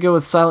think I'm gonna go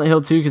with Silent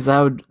Hill 2 because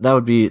that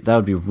would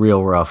be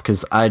real rough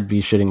because I'd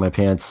be shitting my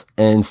pants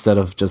instead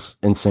of just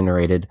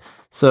incinerated.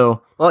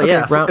 So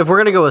if we're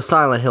gonna go with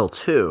Silent Hill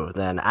 2,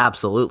 then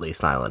absolutely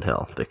Silent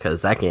Hill,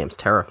 because that game's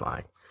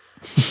terrifying.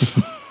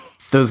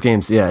 Those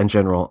games, yeah, in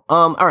general.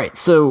 All right,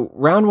 so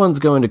round 1's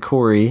going to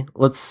Corey.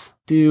 Let's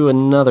do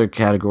another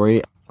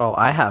category. Oh,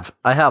 I have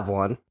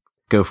one.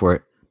 Go for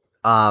it.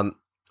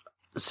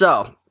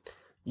 So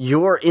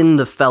you're in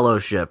the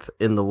Fellowship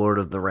in The Lord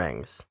of the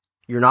Rings.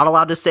 You're not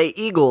allowed to say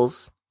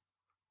Eagles.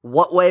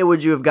 What way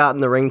would you have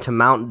gotten the ring to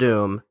Mount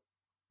Doom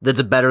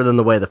that's better than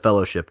the way the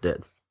Fellowship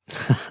did?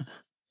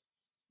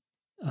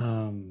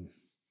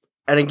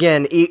 And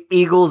again,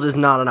 Eagles is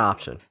not an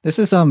option. This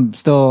is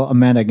still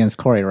Amanda against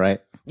Corey, right?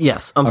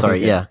 Yes, I'm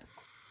sorry, yeah.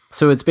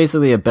 So it's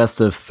basically a best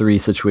of 3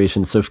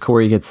 situation. So if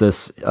Corey gets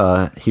this,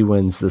 he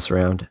wins this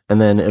round. And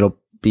then it'll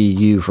be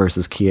you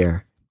versus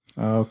Kier.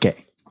 Okay.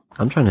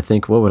 I'm trying to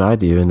think, what would I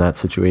do in that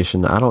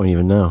situation? I don't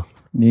even know.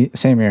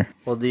 Same here.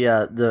 Well,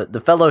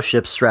 the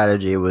Fellowship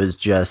strategy was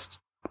just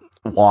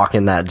walk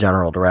in that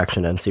general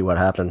direction and see what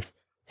happens.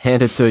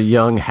 Hand it to a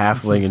young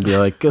halfling and be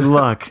like, good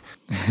luck.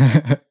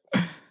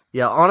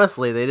 Yeah,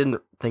 honestly, they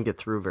didn't think it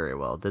through very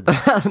well, did they?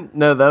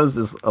 No, that was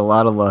just a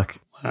lot of luck.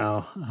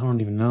 Wow, I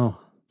don't even know.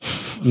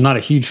 I'm not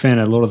a huge fan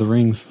of Lord of the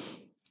Rings,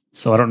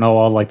 so I don't know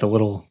all like the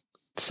little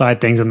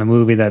side things in the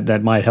movie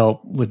that might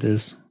help with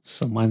this.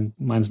 So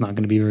mine's not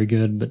going to be very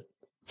good, but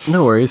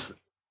no worries.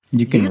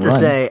 You can get to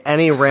say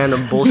any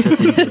random bullshit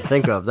that you can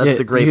think of. That's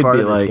the great part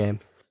of this game.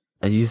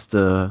 I used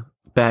a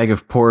bag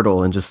of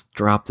Portal and just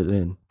dropped it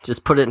in.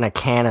 Just put it in a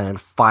cannon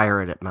and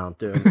fire it at Mount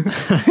Doom.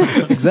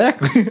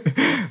 Exactly.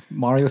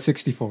 Mario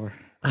 64.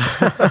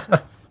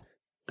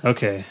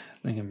 Okay, I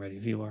think I'm ready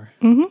if you are.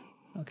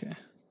 Mm-hmm. Okay.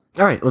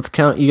 All right, let's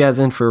count you guys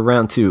in for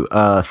round 2.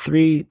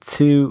 3,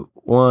 2,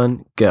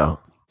 1, go.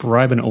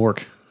 Bribe an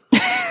orc.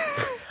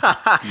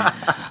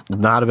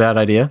 Not a bad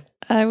idea.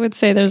 I would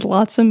say there's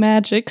lots of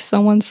magic.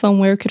 Someone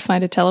somewhere could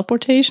find a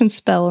teleportation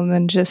spell and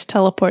then just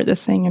teleport the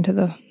thing into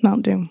the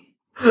Mount Doom.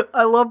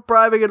 I love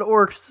bribing an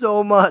orc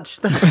so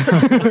much. That's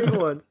such a great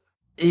one.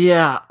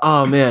 Yeah.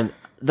 Oh man,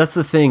 that's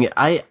the thing.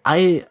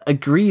 I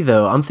agree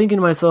though. I'm thinking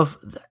to myself,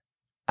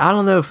 I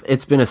don't know if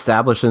it's been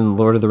established in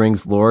Lord of the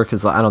Rings lore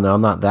because I don't know.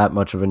 I'm not that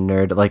much of a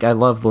nerd. Like I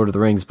love Lord of the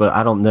Rings, but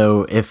I don't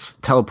know if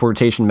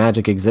teleportation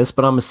magic exists.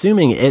 But I'm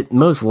assuming it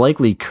most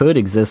likely could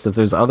exist if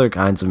there's other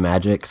kinds of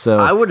magic. So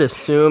I would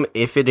assume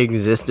if it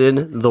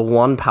existed, the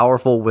one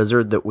powerful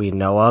wizard that we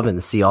know of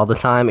and see all the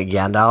time,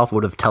 Gandalf,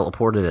 would have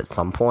teleported at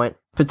some point.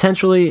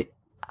 Potentially,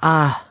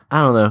 I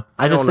don't know.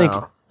 I just think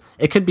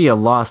it could be a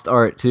lost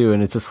art too,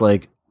 and it's just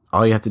like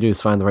all you have to do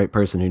is find the right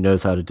person who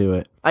knows how to do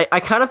it. I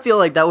kind of feel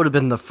like that would have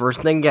been the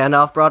first thing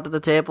Gandalf brought to the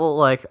table.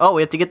 Like, oh,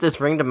 we have to get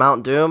this ring to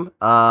Mount Doom.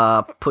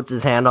 Puts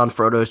his hand on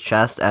Frodo's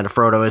chest, and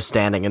Frodo is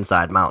standing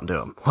inside Mount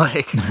Doom.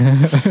 Like,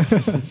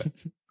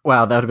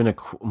 wow, that would have been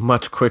a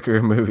much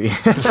quicker movie.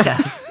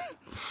 Yeah.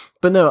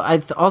 But no,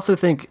 I also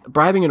think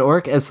bribing an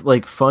orc, as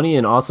like funny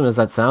and awesome as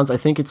that sounds, I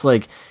think it's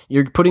like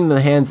you're putting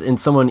the hands in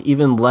someone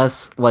even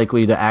less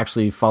likely to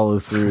actually follow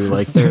through.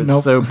 Like they're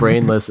so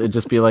brainless. It'd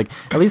just be like,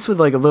 at least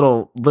with like a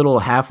little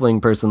halfling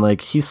person,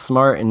 like he's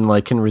smart and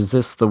like can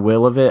resist the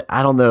will of it.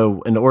 I don't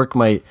know. An orc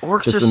might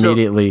just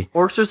immediately.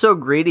 Orcs are so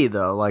greedy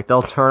though. Like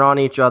they'll turn on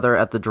each other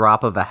at the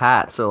drop of a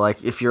hat. So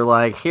like if you're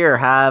like, here,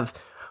 have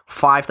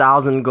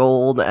 5,000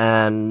 gold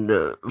and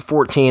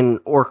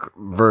 14 orc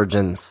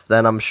virgins,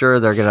 then I'm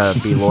sure they're gonna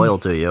be loyal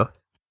to you.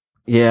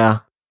 Yeah.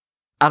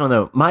 I don't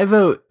know. My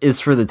vote is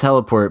for the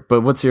teleport,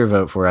 but what's your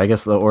vote for? I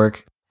guess the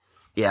orc.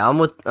 Yeah, I'm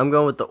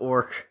going with the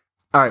orc.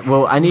 All right,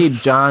 well, I need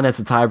John as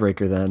a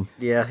tiebreaker then.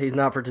 Yeah, he's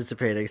not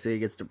participating, so he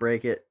gets to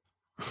break it.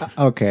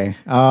 Okay.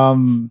 I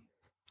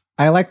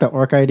like the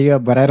orc idea,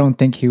 but I don't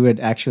think he would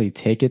actually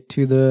take it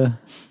to the...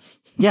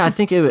 Yeah, I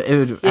think it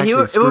would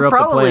actually screw up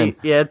the plan.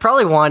 Yeah, it'd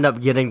probably wind up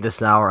getting to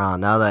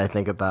Sauron, now that I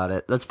think about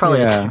it. That's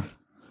probably... Yeah.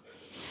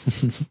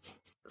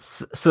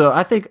 So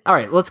I think, all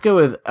right, let's go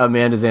with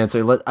Amanda's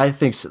answer. I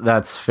think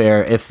that's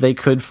fair. If they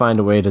could find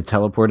a way to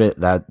teleport it,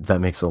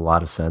 that makes a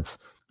lot of sense.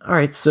 All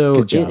right, so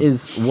it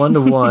is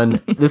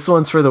 1-1. This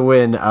one's for the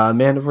win.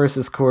 Amanda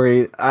versus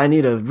Corey. I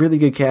need a really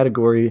good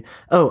category.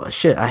 Oh,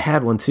 shit, I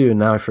had one too, and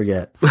now I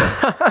forget.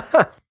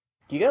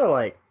 You gotta,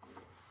 like,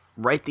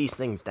 write these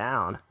things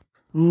down.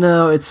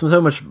 No, it's so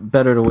much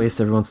better to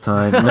waste everyone's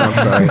time. No, I'm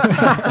sorry.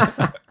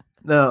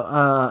 No,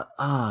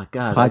 oh,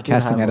 God.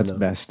 Podcasting at its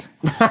best.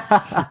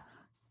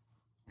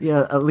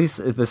 Yeah, at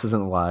least this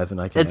isn't live, and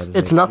I can.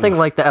 It's nothing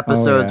like the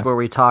episodes where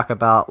we talk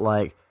about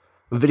like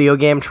video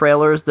game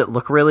trailers that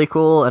look really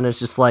cool, and it's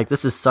just like,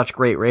 this is such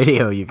great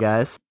radio, you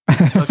guys.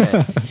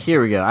 Okay,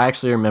 here we go. I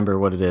actually remember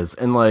what it is,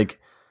 and like,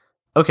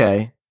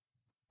 okay,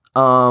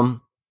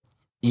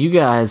 you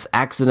guys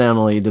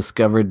accidentally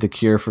discovered the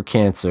cure for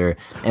cancer,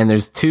 and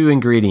there's 2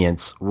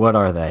 ingredients. What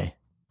are they?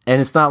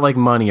 And it's not like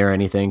money or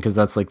anything, because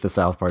that's like the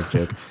South Park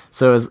joke.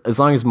 So as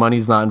long as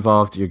money's not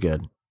involved, you're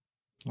good.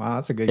 Wow,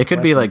 that's a good It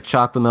could be like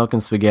chocolate milk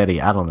and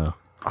spaghetti. I don't know.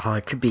 Oh,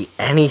 it could be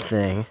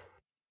anything.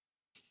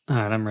 All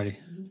right, I'm ready.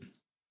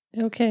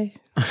 Okay.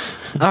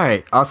 All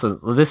right, awesome.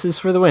 Well, this is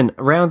for the win.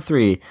 Round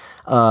 3.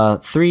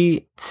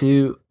 3,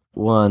 2,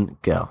 1,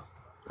 go.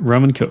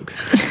 Rum and Coke.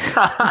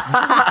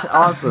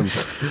 Awesome.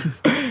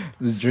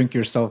 Drink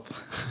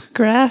yourself.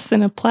 Grass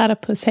and a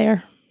platypus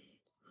hair.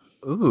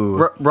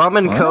 Ooh. Rum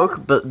and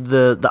Coke, but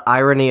the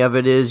irony of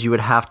it is you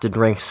would have to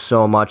drink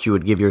so much you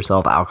would give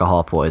yourself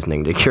alcohol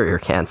poisoning to cure your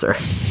cancer.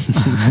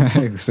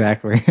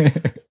 Exactly.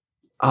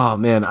 Oh,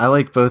 man, I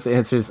like both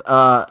answers.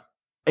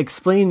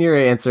 Explain your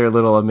answer a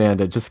little,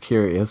 Amanda. Just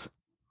curious.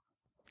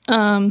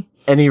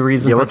 Any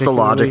reason? Yeah, what's the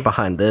logic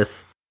behind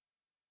this?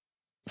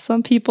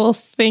 Some people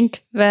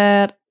think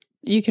that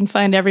you can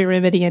find every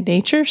remedy in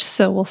nature,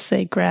 so we'll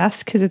say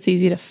grass because it's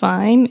easy to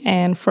find.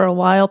 And for a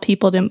while,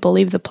 people didn't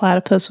believe the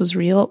platypus was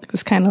real. It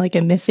was kind of like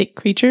a mythic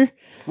creature.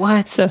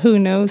 What? So who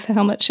knows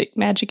how much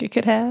magic it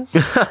could have?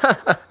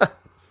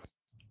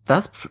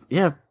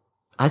 Yeah,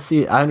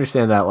 I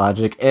understand that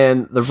logic.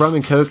 And the rum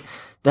and Coke,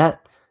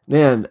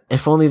 man,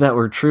 if only that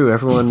were true,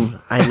 everyone...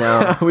 I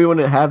know. We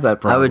wouldn't have that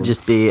problem. I would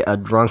just be a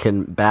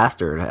drunken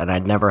bastard, and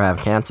I'd never have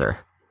cancer.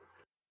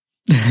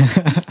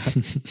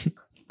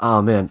 Oh,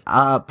 man.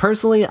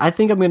 Personally, I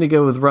think I'm going to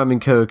go with rum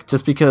and Coke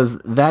just because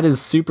that is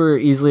super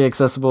easily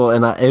accessible,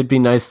 and it'd be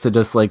nice to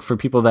just, like, for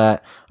people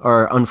that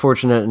are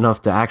unfortunate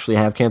enough to actually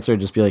have cancer,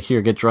 just be like,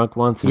 here, get drunk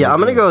once. Yeah, I'm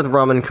going to go with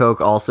rum and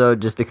Coke also,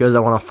 just because I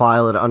want to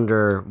file it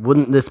under,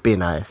 wouldn't this be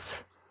nice?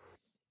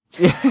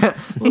 Yeah,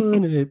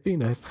 wouldn't it be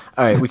nice?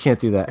 All right, we can't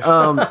do that.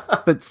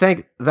 But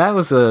that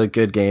was a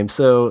good game.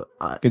 So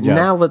good job.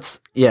 Now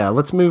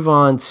let's move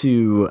on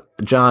to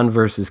John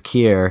versus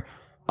Kier.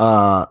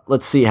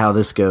 Let's see how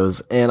this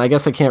goes. And I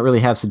guess I can't really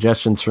have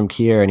suggestions from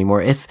Kier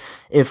anymore. If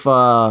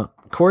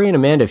Corey and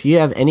Amanda, if you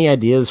have any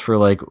ideas for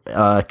like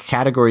a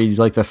category you'd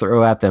like to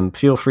throw at them,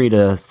 feel free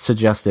to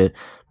suggest it.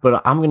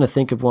 But I'm going to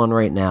think of one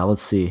right now.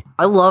 Let's see.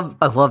 I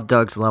love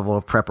Doug's level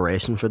of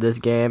preparation for this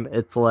game.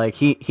 It's like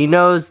he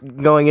knows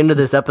going into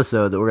this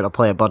episode that we're going to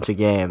play a bunch of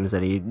games,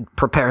 and he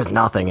prepares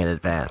nothing in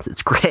advance.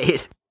 It's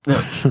great.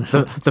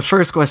 The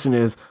first question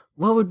is,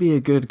 what would be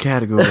a good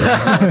category?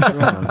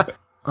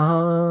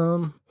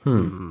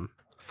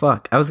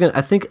 Fuck.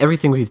 I think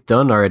everything we've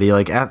done already,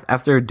 like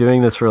after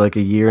doing this for like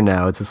a year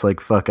now, it's just like,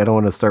 fuck, I don't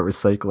want to start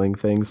recycling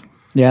things.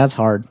 Yeah, that's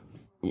hard.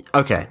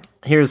 Okay,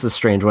 here's a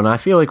strange one. I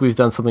feel like we've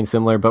done something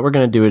similar, but we're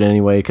going to do it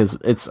anyway because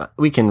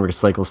we can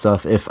recycle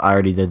stuff if I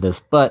already did this.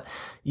 But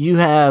you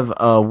have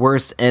a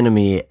worst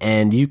enemy,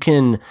 and you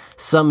can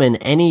summon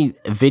any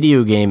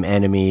video game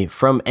enemy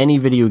from any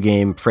video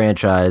game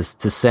franchise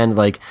to send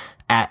like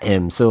at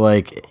him. So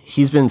like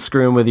he's been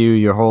screwing with you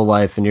your whole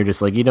life, and you're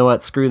just like, you know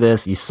what, screw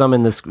this. You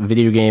summon this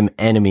video game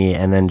enemy,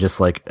 and then just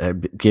like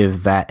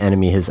give that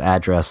enemy his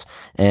address,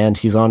 and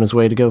he's on his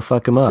way to go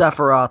fuck him up.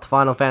 Sephiroth,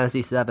 Final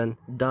Fantasy VII,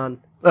 done.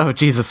 Oh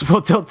Jesus!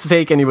 Well, don't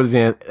take anybody's.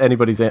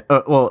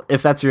 Well,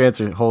 if that's your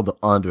answer, hold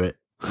on to it.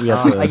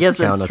 I guess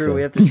that's true.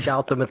 We have to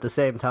shout them at the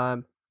same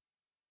time.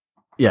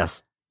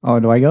 Yes. Oh,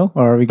 do I go?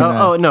 Or are we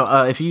gonna... Oh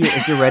no! If you're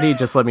ready,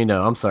 just let me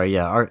know. I'm sorry.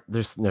 Yeah,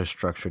 there's no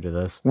structure to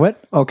this.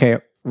 What? Okay.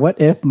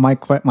 What if my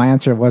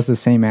answer was the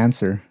same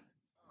answer?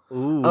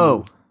 Ooh.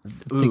 Oh,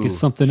 think it's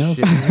something else.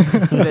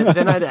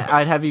 then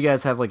I'd have you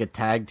guys have like a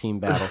tag team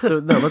battle. So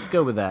no, let's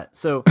go with that.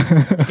 So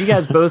if you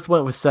guys both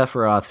went with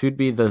Sephiroth, who'd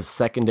be the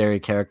secondary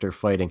character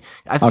fighting?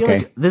 I feel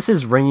like this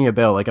is ringing a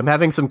bell. Like I'm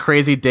having some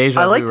crazy deja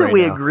vu. I like that right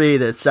we now. agree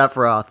that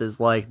Sephiroth is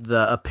like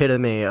the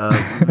epitome of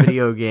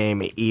video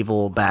game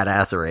evil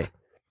badassery.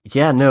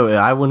 Yeah, no,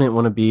 I wouldn't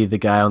want to be the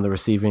guy on the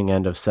receiving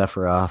end of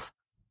Sephiroth.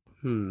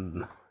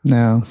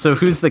 No. So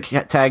who's the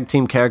tag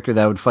team character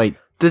that would fight?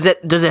 Does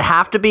it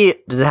have to be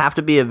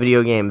a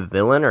video game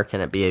villain, or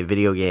can it be a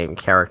video game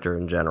character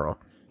in general?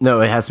 No,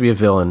 it has to be a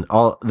villain.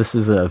 This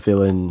is a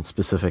villain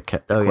specific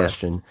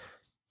question.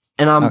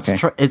 And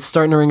it's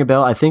starting to ring a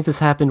bell. I think this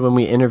happened when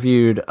we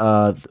interviewed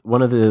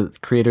one of the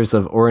creators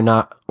of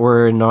Origami,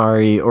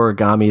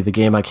 the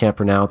game I can't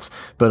pronounce.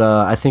 But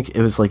I think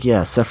it was like,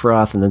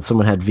 Sephiroth, and then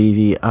someone had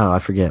Vivi. Oh, I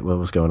forget what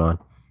was going on.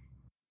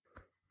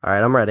 All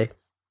right, I'm ready.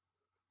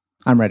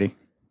 I'm ready.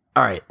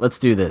 All right, let's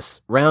do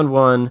this. Round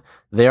 1.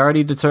 They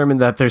already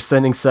determined that they're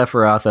sending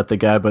Sephiroth at the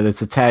guy, but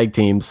it's a tag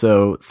team.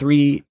 So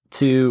 3,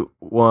 2,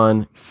 1,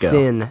 go.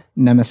 Sin.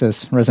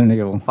 Nemesis, Resident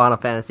Evil. Final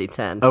Fantasy X.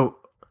 Oh.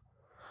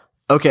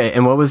 Okay,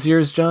 and what was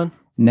yours, John?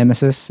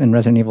 Nemesis in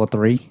Resident Evil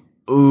 3.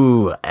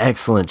 Ooh,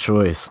 excellent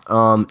choice.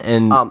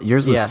 And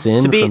yours was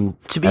Sin. To be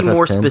FF10?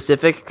 more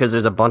specific, because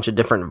there's a bunch of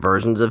different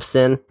versions of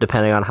Sin,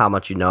 depending on how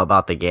much you know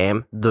about the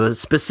game. The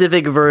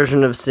specific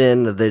version of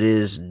Sin that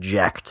is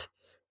Jecht,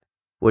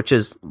 which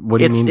is what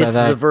do you mean by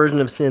that? It's the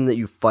version of Sin that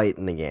you fight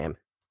in the game.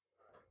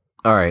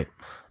 All right,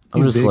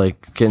 I'm He's just big.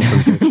 like getting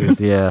some pictures.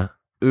 Yeah.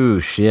 Ooh,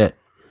 shit.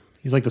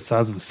 He's like the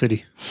size of a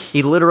city.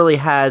 He literally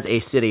has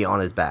a city on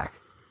his back.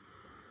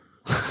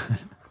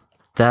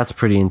 That's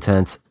pretty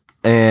intense.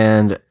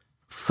 And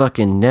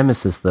fucking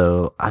Nemesis,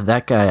 though,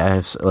 that guy I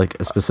have like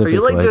a specific. Are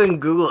you like doing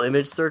Google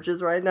image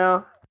searches right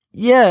now?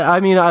 Yeah, I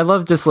mean, I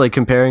love just like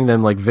comparing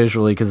them like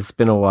visually because it's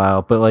been a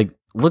while. But like,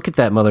 look at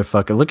that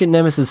motherfucker. Look at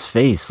Nemesis'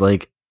 face.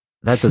 Like,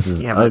 that just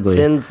is Yeah, ugly. but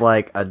Sin's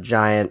like a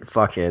giant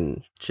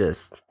fucking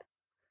just.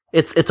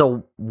 It's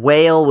a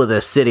whale with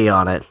a city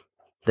on it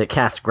that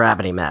casts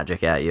gravity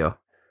magic at you.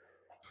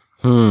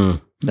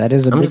 That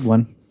is a big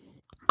one.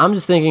 I'm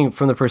just thinking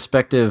from the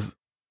perspective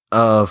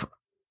of,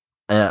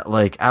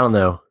 like, I don't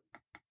know.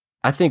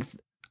 I think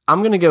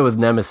I'm gonna go with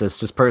Nemesis.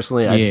 Just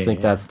personally, I just think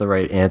that's the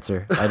right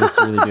answer. I just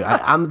really do.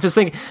 I'm just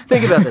think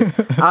about this.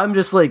 I'm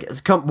just like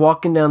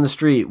walking down the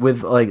street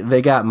with like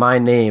they got my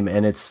name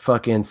and it's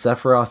fucking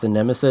Sephiroth and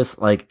Nemesis.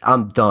 Like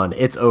I'm done.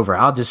 It's over.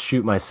 I'll just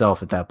shoot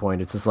myself at that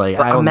point. It's just like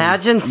But I don't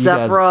imagine you guys-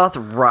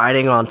 Sephiroth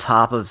riding on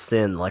top of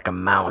Sin like a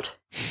mount.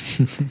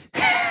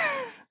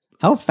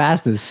 How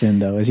fast is Sin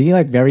though? Is he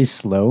like very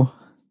slow?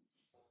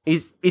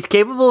 He's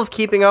capable of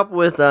keeping up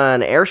with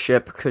an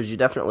airship because you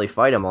definitely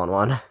fight him on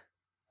one.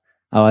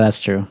 Oh,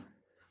 that's true.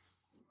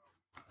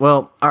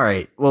 Well, all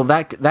right. Well,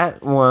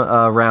 that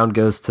one round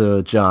goes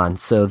to John.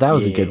 So that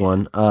was a good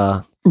one.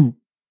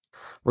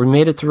 We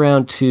made it to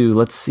round 2.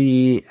 Let's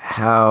see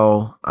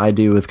how I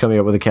do with coming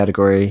up with a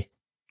category.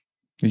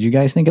 Did you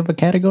guys think of a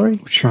category?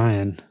 We're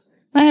trying.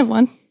 I have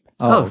one.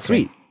 Oh,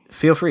 sweet.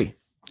 Feel free.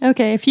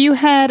 Okay, if you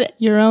had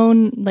your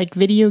own like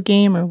video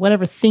game or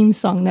whatever theme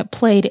song that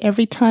played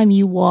every time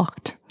you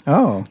walked,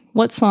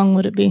 what song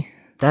would it be?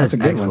 That's a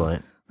good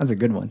excellent. one. That's a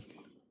good one.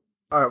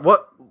 All right,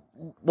 what?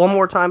 One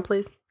more time,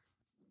 please.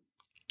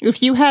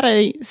 If you had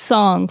a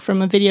song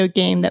from a video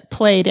game that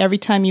played every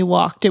time you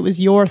walked, it was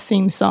your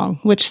theme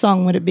song. Which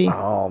song would it be?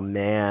 Oh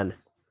man,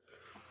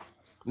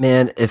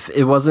 if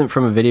it wasn't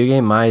from a video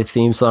game, my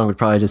theme song would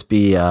probably just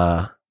be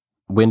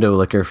Window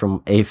Licker from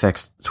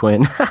Aphex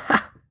Twin.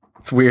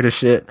 It's weird as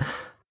shit.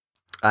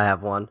 I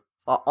have one.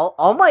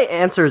 All my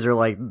answers are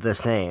like the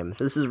same.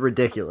 This is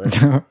ridiculous.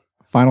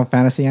 Final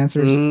Fantasy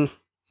answers?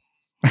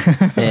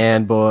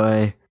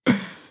 Fanboy.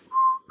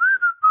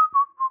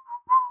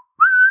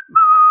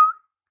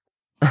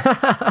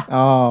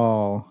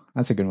 Oh,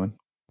 that's a good one.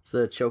 It's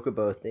the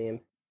Chocobo theme.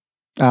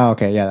 Oh,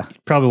 okay, yeah. You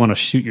probably want to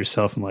shoot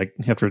yourself in like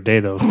after a day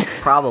though.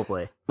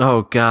 Probably.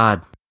 Oh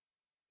God.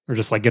 Or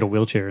just like get a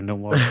wheelchair and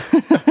don't walk.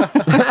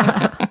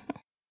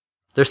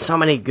 There's so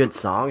many good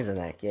songs in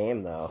that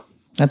game, though.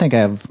 I think I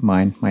have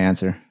my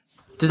answer.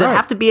 Does it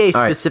have to be a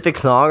specific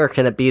song, or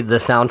can it be the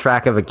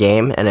soundtrack of a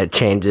game and it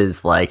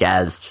changes like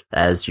as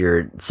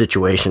your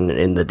situation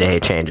in the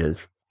day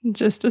changes?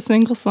 Just a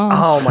single song.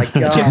 Oh my god!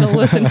 You have to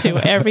listen to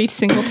every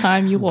single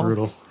time you walk.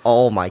 Brutal.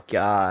 Oh my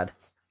god.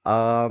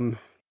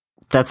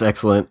 That's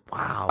excellent.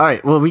 Wow. All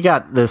right. Well, we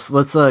got this.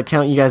 Let's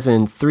count you guys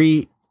in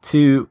 3,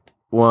 2,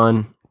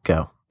 1,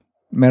 go.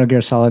 Metal Gear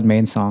Solid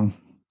main song.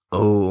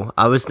 Oh,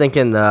 I was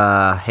thinking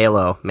the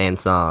Halo main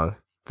song,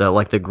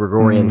 the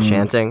Gregorian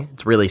chanting.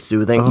 It's really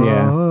soothing.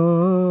 Yeah.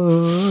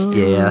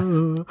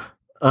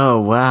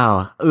 Oh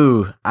wow.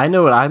 Ooh, I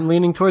know what I'm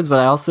leaning towards, but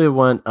I also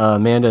want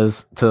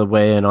Amanda's to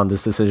weigh in on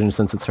this decision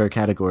since it's her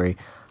category.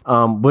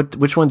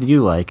 Which one do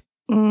you like?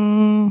 I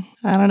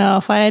don't know.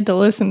 If I had to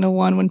listen to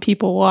one when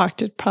people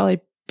walked, it'd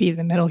probably be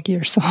the Metal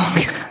Gear song.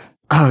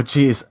 Oh,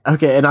 geez.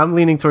 Okay, and I'm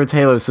leaning towards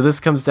Halo, so this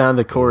comes down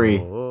to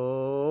Corey.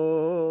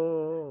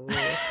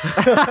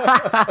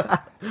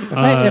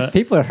 If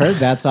people heard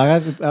that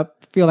song, I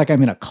feel like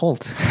I'm in a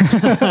cult.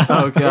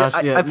 Oh,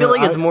 gosh. Yeah, I feel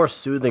like it's more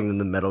soothing than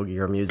the Metal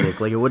Gear music.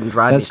 Like, it wouldn't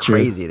drive me That's true.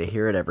 crazy to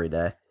hear it every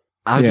day.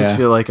 I just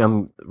feel like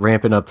I'm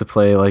ramping up to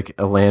play like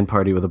a LAN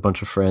party with a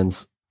bunch of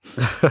friends.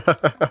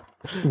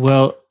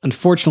 Well,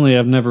 unfortunately,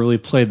 I've never really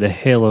played the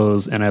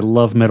Halos, and I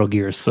love Metal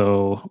Gear,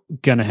 so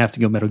gonna have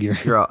to go Metal Gear.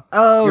 You're all,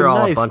 Oh, you're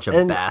all a nice. bunch of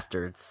And-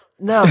 bastards.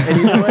 No, and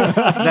you know what?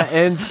 That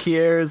ends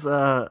Kier's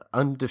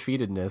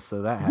undefeatedness,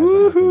 so that had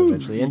to happen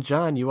eventually. And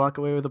John, you walk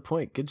away with a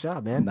point. Good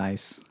job, man.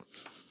 Nice.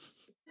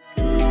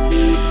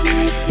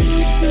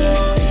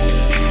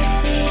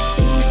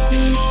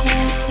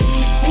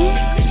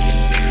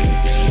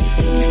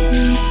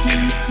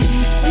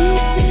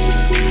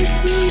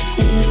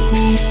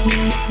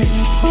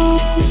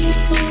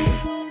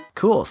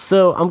 Cool.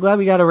 So I'm glad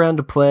we got around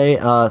to play.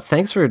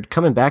 Thanks for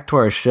coming back to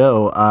our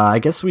show. I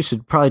guess we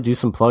should probably do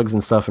some plugs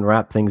and stuff and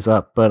wrap things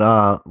up.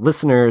 But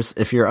listeners,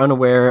 if you're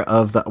unaware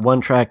of the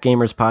One Track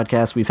Gamers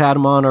podcast, we've had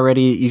them on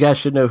already. You guys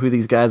should know who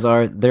these guys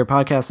are. Their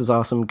podcast is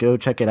awesome. Go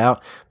check it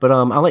out. But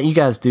I'll let you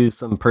guys do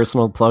some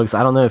personal plugs.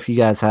 I don't know if you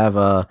guys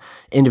have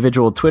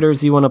individual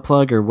Twitters you want to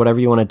plug or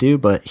whatever you want to do,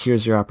 but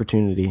here's your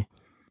opportunity.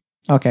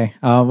 Okay.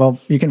 Well,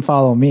 you can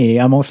follow me.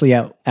 I'm mostly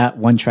at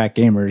One Track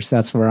Gamers.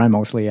 That's where I'm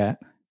mostly at.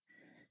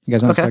 You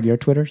guys want to plug your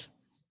Twitters?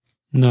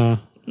 No.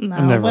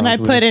 No, when I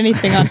put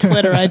anything on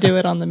Twitter, I do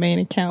it on the main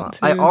account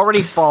too. I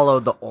already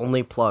followed the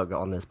only plug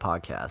on this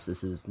podcast.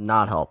 This is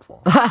not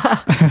helpful.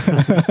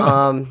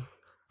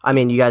 I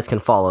mean, you guys can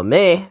follow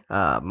me.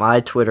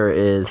 My Twitter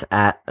is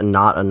at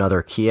not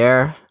another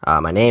Kier.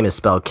 My name is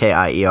spelled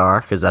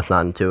Kier because that's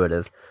not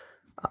intuitive.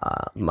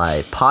 My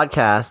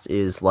podcast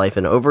is Life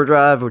in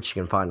Overdrive, which you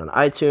can find on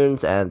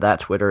iTunes, and that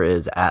Twitter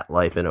is at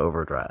Life in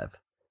Overdrive.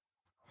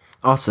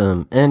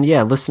 Awesome. And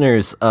yeah,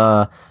 listeners,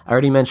 I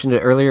already mentioned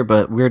it earlier,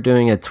 but we're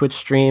doing a Twitch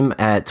stream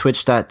at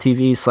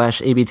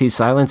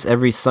twitch.tv/ABTSilence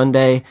every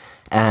Sunday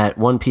at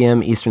 1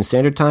 p.m. Eastern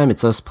Standard Time.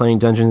 It's us playing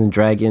Dungeons and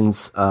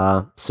Dragons.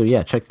 So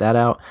yeah, check that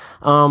out.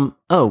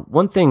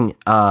 One thing,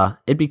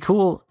 it'd be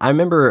cool. I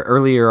remember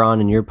earlier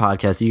on in your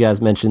podcast, you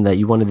guys mentioned that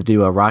you wanted to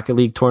do a Rocket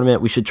League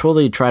tournament. We should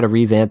totally try to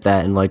revamp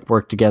that and like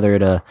work together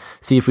to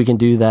see if we can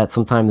do that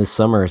sometime this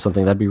summer or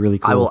something. That'd be really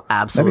cool. I will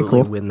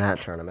absolutely win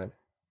that tournament.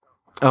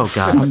 Oh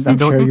God, I'm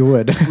sure you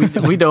would.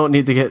 we don't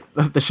need to get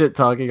the shit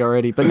talking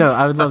already, but no,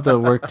 I would love to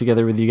work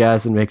together with you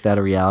guys and make that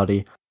a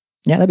reality.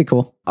 Yeah, that'd be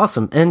cool.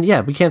 Awesome. And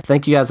yeah, we can't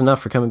thank you guys enough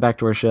for coming back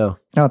to our show.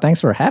 Oh, thanks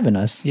for having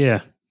us.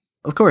 Yeah.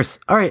 Of course.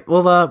 All right.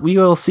 Well, we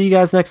will see you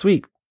guys next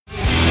week.